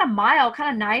 kind of mild,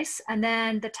 kind of nice, and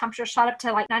then the temperature shot up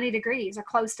to like 90 degrees or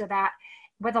close to that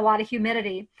with a lot of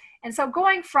humidity. And so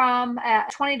going from a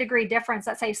 20-degree difference,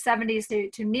 let's say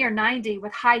 70s to near 90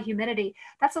 with high humidity,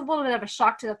 that's a little bit of a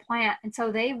shock to the plant, and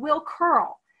so they will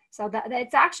curl. So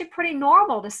it's actually pretty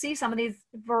normal to see some of these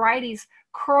varieties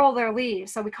curl their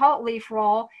leaves. So we call it leaf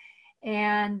roll,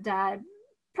 and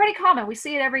pretty common. We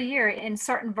see it every year in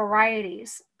certain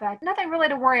varieties, but nothing really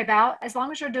to worry about as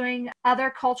long as you're doing other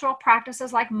cultural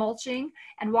practices like mulching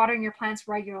and watering your plants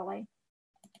regularly.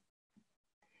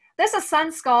 This is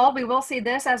sun scald. We will see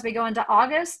this as we go into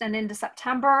August and into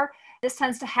September. This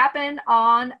tends to happen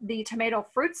on the tomato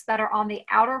fruits that are on the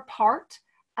outer part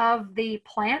of the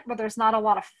plant where there's not a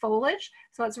lot of foliage.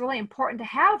 So it's really important to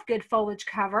have good foliage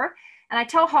cover. And I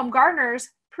tell home gardeners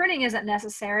pruning isn't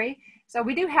necessary. So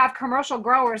we do have commercial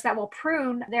growers that will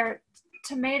prune their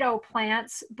tomato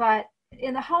plants, but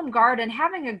in the home garden,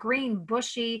 having a green,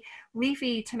 bushy,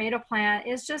 leafy tomato plant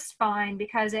is just fine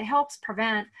because it helps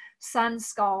prevent sun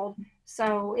scald.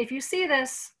 So if you see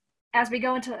this as we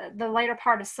go into the later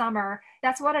part of summer,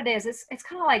 that's what it is. It's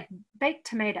kind of like baked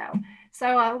tomato.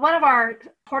 So one of our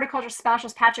horticulture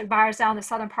specialists, Patrick Byers, down in the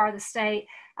southern part of the state,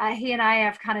 he and I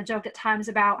have kind of joked at times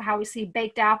about how we see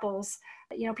baked apples.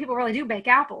 People really do bake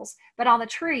apples, but on the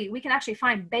tree, we can actually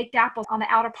find baked apples on the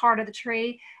outer part of the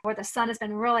tree where the sun has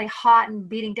been really hot and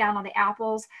beating down on the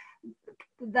apples.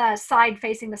 The side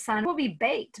facing the sun will be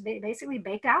baked, basically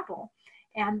baked apple.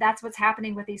 And that's what's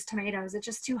happening with these tomatoes. It's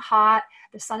just too hot.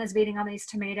 The sun is beating on these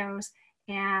tomatoes,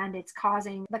 and it's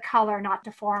causing the color not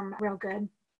to form real good.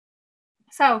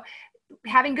 So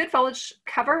having good foliage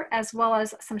cover as well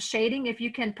as some shading, if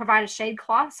you can provide a shade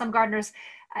cloth. Some gardeners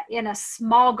in a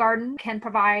small garden can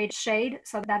provide shade,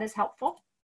 so that is helpful.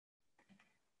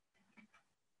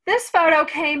 This photo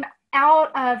came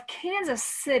out of Kansas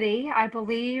City, I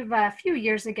believe, a few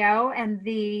years ago, and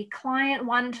the client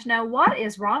wanted to know what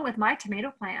is wrong with my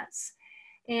tomato plants.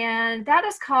 And that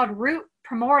is called root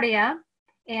primordia.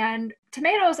 And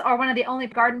tomatoes are one of the only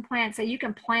garden plants that you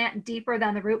can plant deeper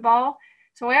than the root ball.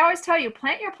 So I always tell you,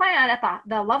 plant your plant at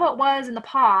the level it was in the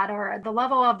pod or the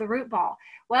level of the root ball.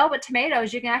 Well, with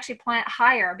tomatoes, you can actually plant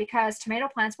higher because tomato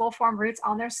plants will form roots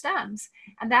on their stems.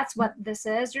 And that's what this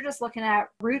is. You're just looking at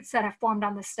roots that have formed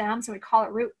on the stem. So we call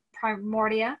it root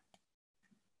primordia.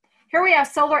 Here we have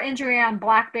solar injury on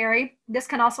blackberry. This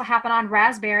can also happen on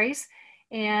raspberries.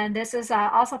 And this is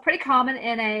also pretty common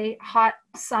in a hot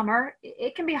summer.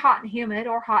 It can be hot and humid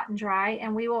or hot and dry,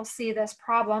 and we will see this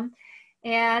problem.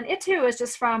 And it too is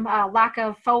just from lack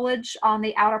of foliage on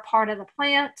the outer part of the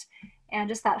plant and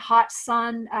just that hot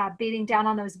sun beating down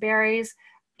on those berries,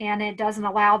 and it doesn't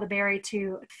allow the berry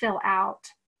to fill out.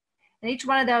 And each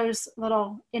one of those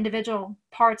little individual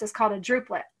parts is called a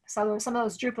druplet. So some of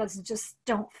those druplets just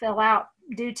don't fill out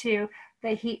due to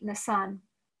the heat and the sun.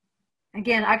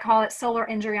 Again, I call it solar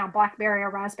injury on blackberry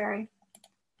or raspberry.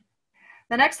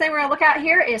 The next thing we're going to look at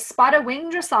here is spotted wing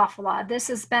Drosophila. This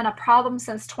has been a problem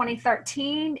since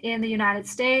 2013 in the United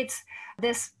States.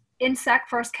 This insect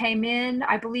first came in,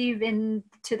 I believe,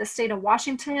 into the state of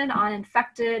Washington on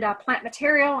infected plant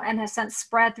material and has since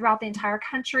spread throughout the entire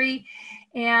country.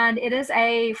 And it is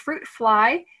a fruit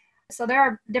fly. So there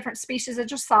are different species of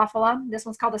Drosophila. This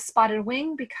one's called the spotted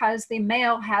wing because the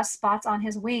male has spots on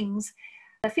his wings.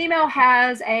 The female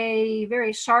has a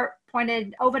very sharp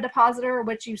pointed ovipositor,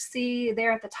 which you see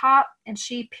there at the top, and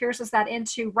she pierces that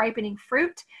into ripening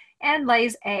fruit and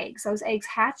lays eggs. Those eggs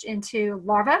hatch into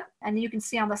larvae, and you can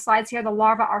see on the slides here the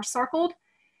larvae are circled.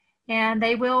 and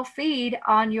they will feed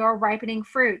on your ripening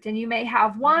fruit. And you may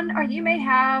have one, or you may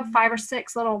have 5 or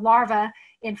 6 little larvae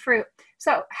in fruit.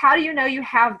 So how do you know you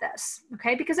have this?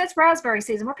 Okay, because it's raspberry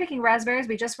season. We're picking raspberries.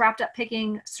 We just wrapped up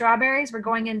picking strawberries. We're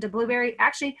going into blueberry.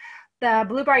 Actually, the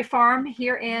blueberry farm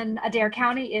here in Adair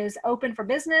County is open for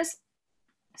business.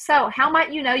 So how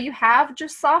might you know you have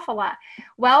Drosophila?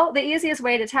 Well, the easiest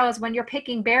way to tell is when you're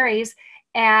picking berries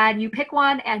and you pick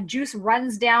one and juice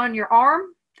runs down your arm,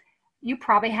 you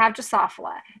probably have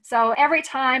Drosophila. So every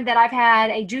time that I've had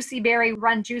a juicy berry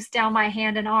run juice down my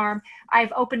hand and arm,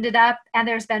 I've opened it up and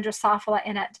there's been Drosophila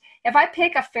in it. If I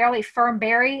pick a fairly firm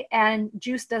berry and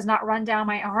juice does not run down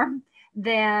my arm,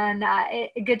 then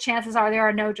good chances are there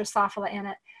are no Drosophila in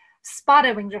it.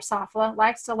 Spotted wing Drosophila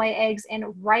likes to lay eggs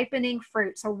in ripening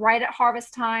fruit. So right at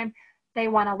harvest time, they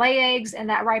want to lay eggs in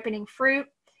that ripening fruit,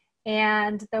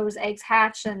 and those eggs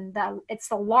hatch, and it's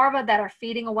the larvae that are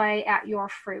feeding away at your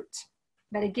fruit.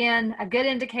 But again, a good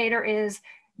indicator is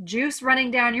juice running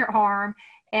down your arm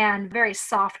and very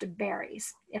soft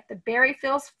berries. If the berry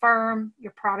feels firm,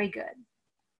 you're probably good.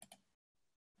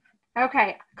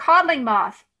 Okay, codling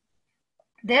moth.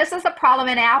 This is a problem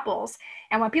in apples.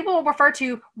 And when people refer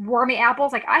to wormy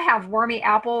apples, like I have wormy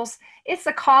apples, it's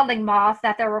the codling moth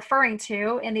that they're referring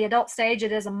to. In the adult stage,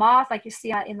 it is a moth like you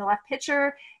see in the left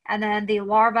picture. And then the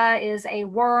larva is a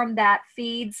worm that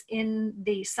feeds in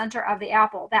the center of the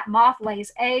apple. That moth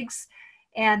lays eggs,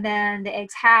 and then the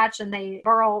eggs hatch and they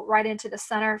burrow right into the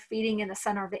center, feeding in the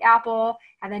center of the apple.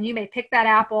 And then you may pick that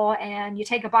apple and you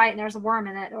take a bite and there's a worm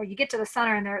in it, or you get to the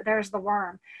center and there's the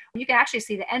worm. You can actually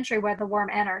see the entry where the worm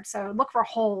entered. So look for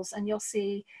holes and you'll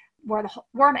see where the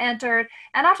worm entered.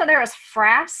 And often there is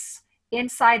frass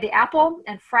inside the apple,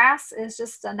 and frass is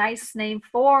just a nice name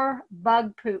for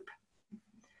bug poop.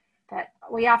 But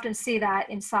we often see that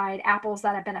inside apples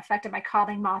that have been affected by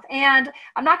codling moth. And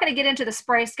I'm not going to get into the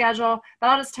spray schedule, but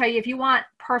I'll just tell you, if you want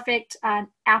perfect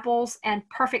apples and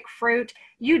perfect fruit,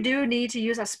 you do need to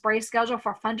use a spray schedule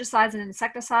for fungicides and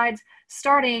insecticides,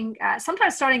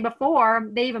 sometimes starting before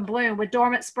they even bloom with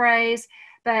dormant sprays.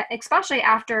 But especially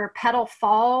after petal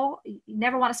fall, you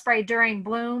never want to spray during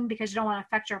bloom because you don't want to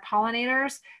affect your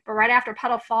pollinators. But right after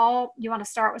petal fall, you want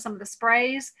to start with some of the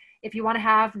sprays if you want to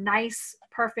have nice,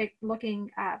 perfect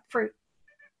looking fruit.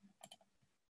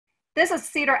 This is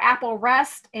cedar apple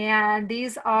rust, and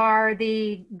these are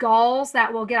the galls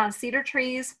that will get on cedar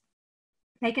trees.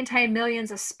 They contain millions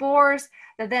of spores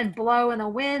that then blow in the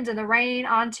wind and the rain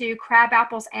onto crab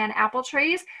apples and apple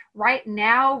trees. Right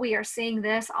now, we are seeing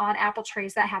this on apple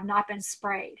trees that have not been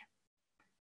sprayed.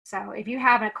 So if you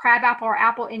have a crab apple or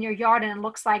apple in your yard and it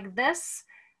looks like this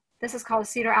is called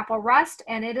cedar apple rust,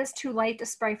 and it is too late to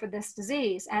spray for this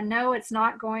disease. And no, it's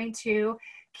not going to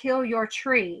kill your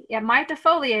tree. It might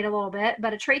defoliate a little bit,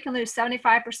 but a tree can lose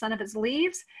 75% of its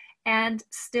leaves and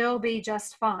still be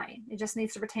just fine. It just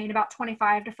needs to retain about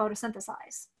 25 to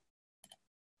photosynthesize.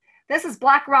 This is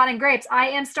black rotting grapes. I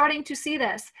am starting to see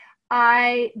this.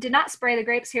 I did not spray the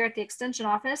grapes here at the extension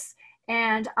office,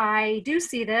 and I do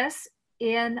see this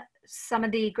in some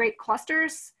of the grape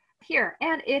clusters here,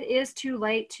 and it is too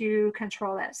late to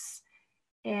control this.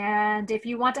 And if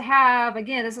you want to have,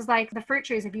 again, this is like the fruit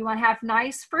trees, if you want to have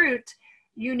nice fruit,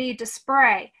 you need to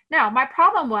spray. Now, my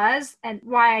problem was, and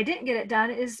why I didn't get it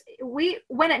done, is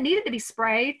when it needed to be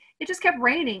sprayed, it just kept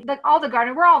raining. Like all the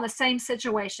garden, we're all in the same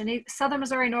situation. Southern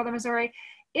Missouri, Northern Missouri,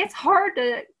 it's hard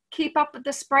to keep up with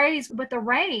the sprays with the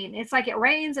rain. It's like it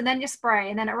rains and then you spray,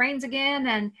 and then it rains again.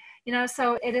 And,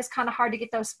 so it is kind of hard to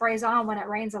get those sprays on when it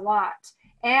rains a lot.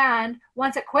 And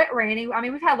once it quit raining, I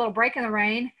mean, we've had a little break in the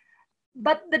rain,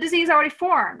 but the disease already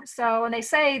formed. So when they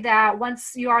say that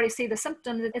once you already see the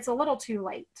symptoms, it's a little too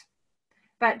late.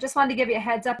 But just wanted to give you a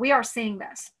heads up, we are seeing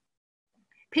this.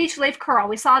 Peach leaf curl,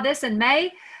 we saw this in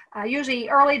May. Usually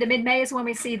early to mid-May is when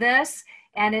we see this,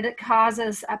 and it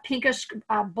causes pinkish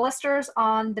blisters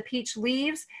on the peach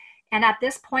leaves. And at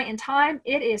this point in time,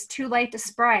 it is too late to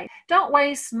spray. Don't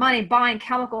waste money buying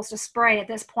chemicals to spray at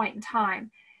this point in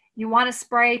time. You want to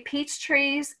spray peach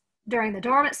trees during the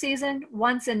dormant season,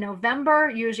 once in November,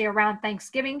 usually around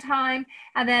Thanksgiving time,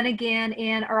 and then again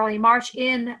in early March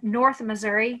in North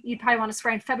Missouri. You'd probably want to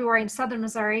spray in February in Southern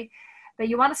Missouri, but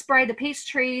you want to spray the peach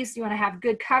trees. You want to have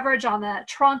good coverage on the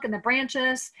trunk and the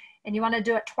branches, and you want to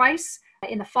do it twice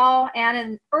in the fall and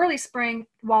in early spring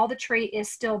while the tree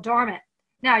is still dormant.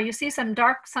 Now, you see some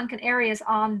dark sunken areas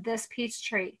on this peach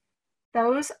tree.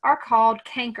 Those are called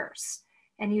cankers.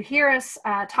 And you hear us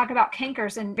talk about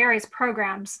cankers in various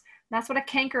programs. That's what a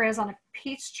canker is on a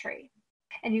peach tree.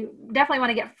 And you definitely want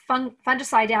to get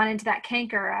fungicide down into that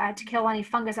canker to kill any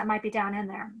fungus that might be down in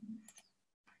there.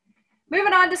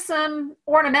 Moving on to some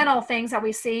ornamental things that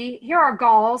we see. Here are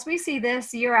galls. We see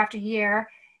this year after year,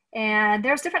 and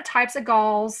there's different types of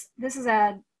galls. This is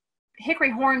a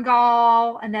hickory horn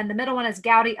gall, and then the middle one is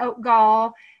gouty oak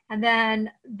gall, and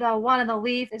then the one in the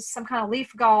leaf is some kind of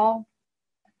leaf gall.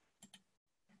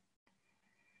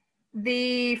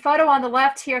 The photo on the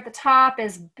left here at the top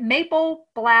is maple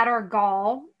bladder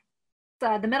gall.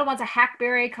 The middle one's a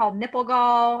hackberry called nipple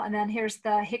gall, and then here's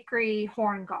the hickory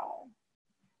horn gall.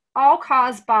 All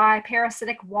caused by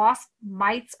parasitic wasp,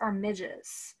 mites, or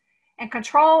midges. And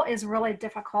control is really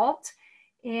difficult,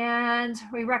 and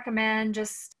we recommend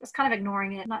just kind of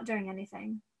ignoring it, not doing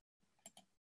anything.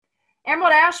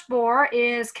 Emerald ash borer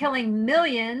is killing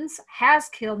millions, has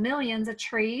killed millions of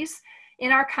trees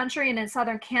in our country and in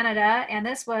southern Canada, and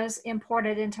this was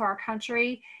imported into our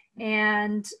country,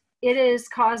 and it is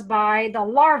caused by the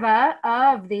larva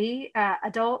of the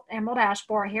adult emerald ash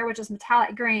borer here, which is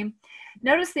metallic green.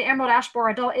 Notice the emerald ash borer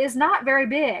adult is not very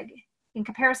big in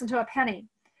comparison to a penny.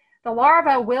 The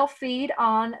larva will feed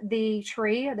on the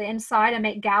tree, the inside, and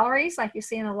make galleries like you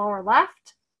see in the lower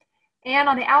left. And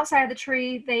on the outside of the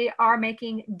tree, they are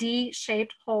making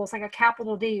D-shaped holes, like a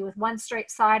capital D with one straight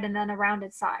side and then a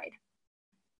rounded side.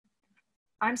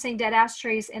 I'm seeing dead ash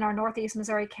trees in our northeast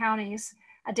Missouri counties: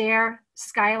 Adair,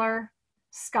 Schuyler,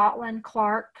 Scotland,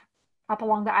 Clark, up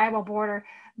along the Iowa border.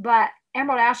 But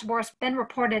emerald ash borer has been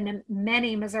reported in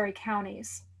many Missouri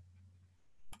counties.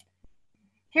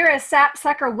 Here is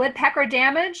sapsucker woodpecker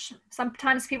damage.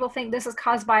 Sometimes people think this is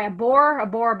caused by a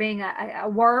borer being a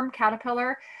worm,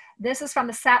 caterpillar. This is from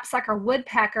the sapsucker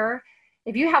woodpecker.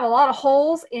 If you have a lot of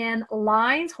holes in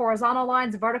lines, horizontal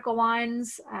lines, vertical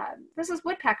lines, this is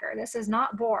woodpecker. This is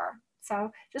not borer.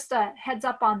 So just a heads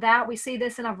up on that. We see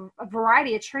this in a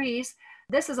variety of trees.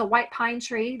 This is a white pine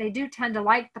tree. They do tend to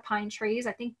like the pine trees.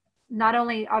 I think not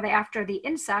only are they after the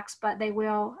insects, but they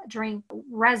will drink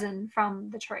resin from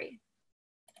the tree.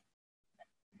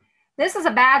 This is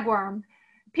a bagworm.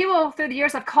 People through the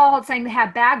years have called saying they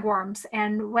have bagworms,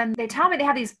 and when they tell me they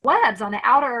have these webs on the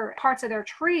outer parts of their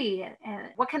tree, and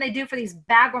what can they do for these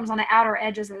bagworms on the outer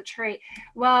edges of the tree?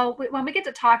 Well, when we get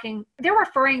to talking, they're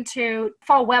referring to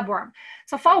fall webworm.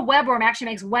 So fall webworm actually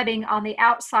makes webbing on the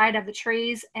outside of the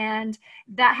trees, and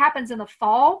that happens in the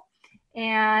fall.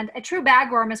 And a true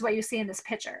bagworm is what you see in this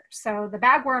picture. So the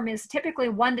bagworm is typically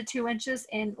 1 to 2 inches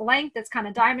in length. It's kind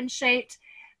of diamond shaped.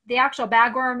 The actual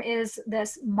bagworm is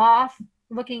this moth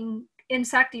looking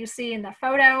insect you see in the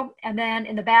photo, and then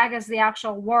in the bag is the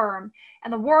actual worm,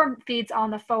 and the worm feeds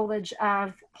on the foliage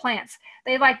of plants.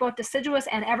 They like both deciduous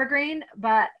and evergreen,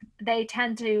 but they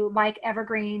tend to like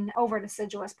evergreen over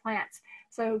deciduous plants.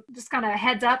 So just kind of a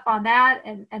heads up on that,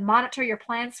 and monitor your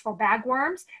plants for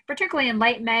bagworms, particularly in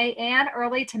late May and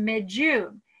early to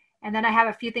mid-June. And then I have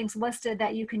a few things listed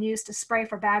that you can use to spray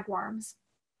for bagworms.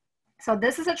 So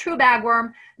this is a true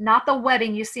bagworm, not the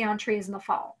webbing you see on trees in the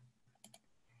fall.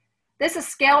 This is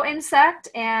scale insect,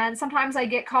 and sometimes I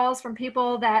get calls from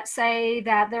people that say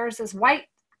that there's this white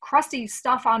crusty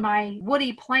stuff on my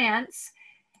woody plants,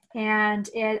 and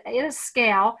it is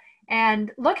scale.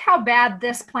 And look how bad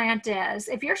this plant is.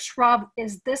 If your shrub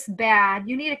is this bad,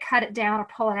 you need to cut it down or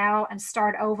pull it out and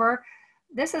start over.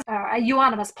 This is a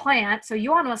euonymus plant, so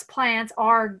euonymus plants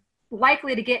are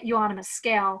likely to get euonymus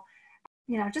scale.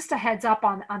 You know, just a heads up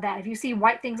on that. If you see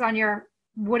white things on your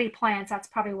woody plants, that's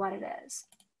probably what it is.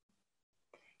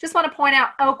 Just want to point out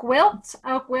oak wilt.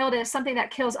 Oak wilt is something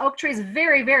that kills oak trees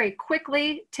very, very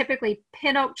quickly, typically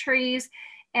pin oak trees.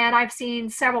 And I've seen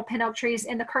several pin oak trees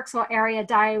in the Kirksville area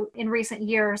die in recent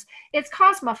years. It's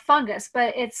caused by fungus,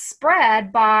 but it's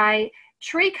spread by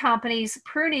tree companies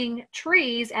pruning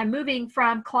trees and moving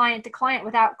from client to client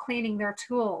without cleaning their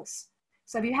tools.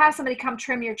 So if you have somebody come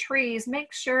trim your trees,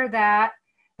 make sure that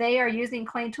they are using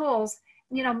clean tools.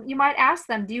 You know, you might ask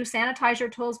them, do you sanitize your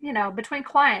tools, you know, between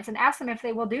clients, and ask them if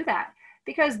they will do that,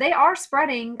 because they are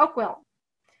spreading oak wilt.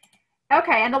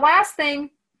 Okay, and the last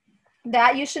thing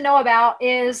that you should know about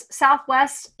is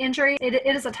Southwest injury. It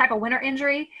is a type of winter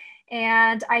injury,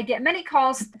 and I get many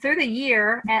calls through the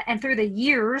year, and through the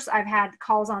years I've had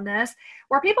calls on this,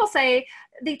 where people say,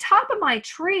 the top of my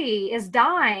tree is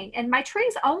dying, and my tree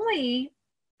is only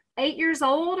 8 years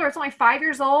old, or it's only 5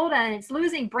 years old, and it's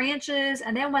losing branches.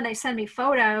 And then when they send me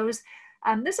photos,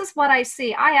 this is what I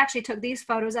see. I actually took these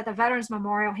photos at the Veterans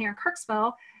Memorial here in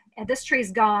Kirksville, and this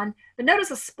tree's gone, but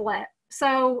notice a split.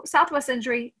 So Southwest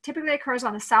injury typically occurs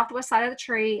on the southwest side of the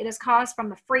tree. It is caused from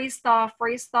the freeze-thaw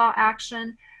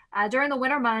action during the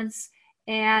winter months,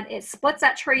 and it splits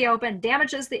that tree open,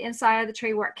 damages the inside of the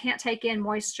tree where it can't take in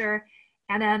moisture,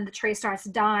 and then the tree starts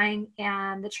dying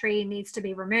and the tree needs to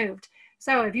be removed.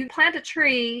 So if you plant a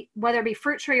tree, whether it be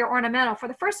fruit tree or ornamental, for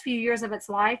the first few years of its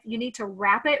life, you need to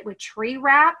wrap it with tree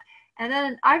wrap. And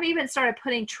then I've even started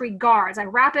putting tree guards. I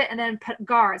wrap it and then put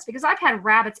guards because I've had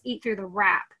rabbits eat through the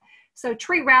wrap. So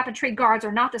tree wrap and tree guards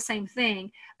are not the same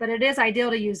thing, but it is ideal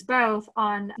to use both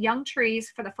on young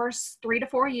trees for the first 3 to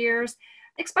 4 years,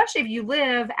 especially if you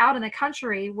live out in the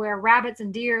country where rabbits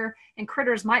and deer and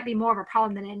critters might be more of a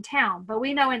problem than in town. But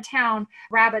we know in town,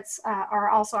 rabbits are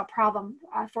also a problem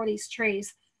for these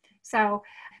trees. So,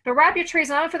 but wrap your trees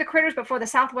not only for the critters, but for the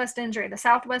southwest injury. The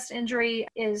southwest injury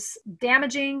is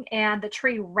damaging, and the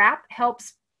tree wrap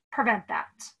helps prevent that.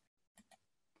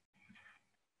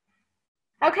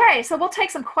 Okay, so we'll take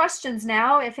some questions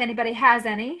now if anybody has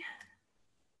any.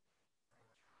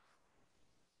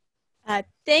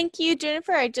 Thank you,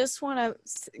 Jennifer. I just want to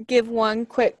give one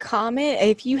quick comment.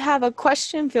 If you have a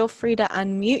question, feel free to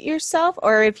unmute yourself,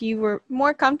 or if you were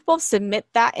more comfortable, submit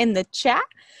that in the chat.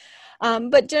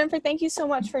 But Jennifer, thank you so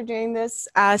much for doing this.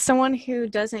 Someone who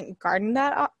doesn't garden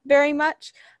that very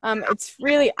much, it's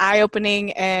really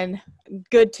eye-opening and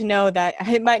good to know that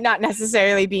it might not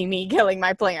necessarily be me killing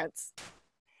my plants.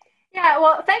 Yeah,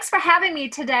 well, thanks for having me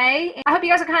today. I hope you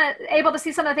guys are kind of able to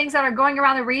see some of the things that are going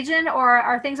around the region or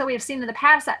are things that we have seen in the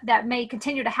past that may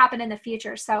continue to happen in the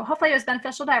future. So hopefully it was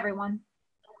beneficial to everyone.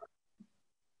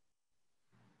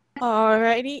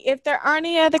 Alrighty, if there are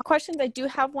any other questions, I do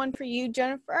have one for you,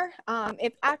 Jennifer.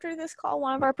 If after this call,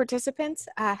 one of our participants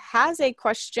has a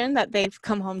question that they've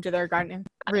come home to their garden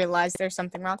and realized there's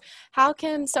something wrong, how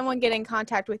can someone get in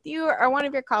contact with you or one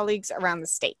of your colleagues around the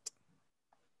state?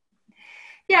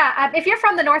 Yeah, if you're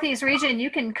from the Northeast region, you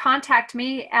can contact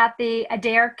me at the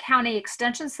Adair County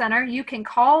Extension Center. You can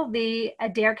call the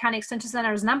Adair County Extension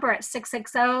Center's number at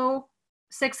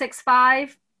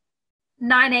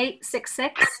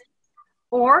 660-665-9866.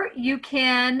 Or you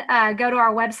can go to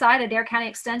our website, Adair County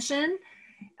Extension.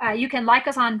 You can like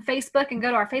us on Facebook and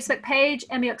go to our Facebook page,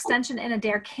 MU Extension in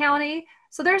Adair County.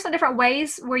 So there's some different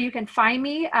ways where you can find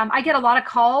me. I get a lot of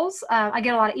calls. I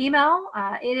get a lot of email.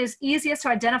 It is easiest to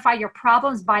identify your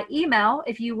problems by email.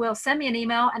 If you will send me an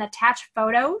email and attach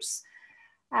photos.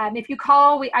 If you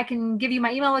call, I can give you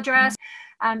my email address.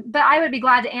 But I would be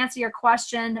glad to answer your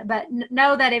question. But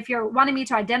know that if you're wanting me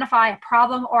to identify a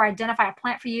problem or identify a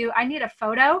plant for you, I need a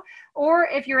photo. Or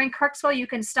if you're in Kirksville, you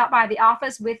can stop by the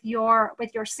office with your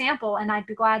sample, and I'd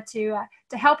be glad to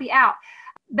help you out.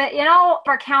 But in all of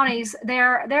our counties,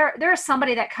 there's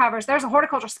somebody that covers. There's a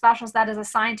horticulture specialist that is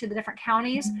assigned to the different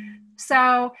counties.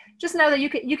 So just know that you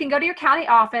can go to your county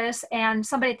office, and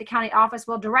somebody at the county office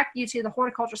will direct you to the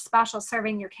horticulture specialist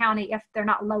serving your county if they're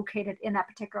not located in that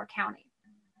particular county.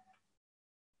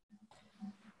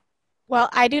 Well,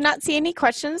 I do not see any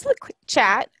questions in the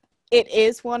chat. It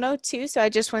is 1:02, so I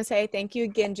just want to say thank you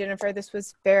again, Jennifer. This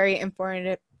was very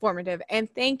informative. And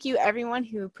thank you, everyone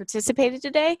who participated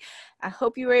today. I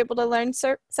hope you were able to learn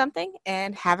something,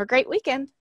 and have a great weekend.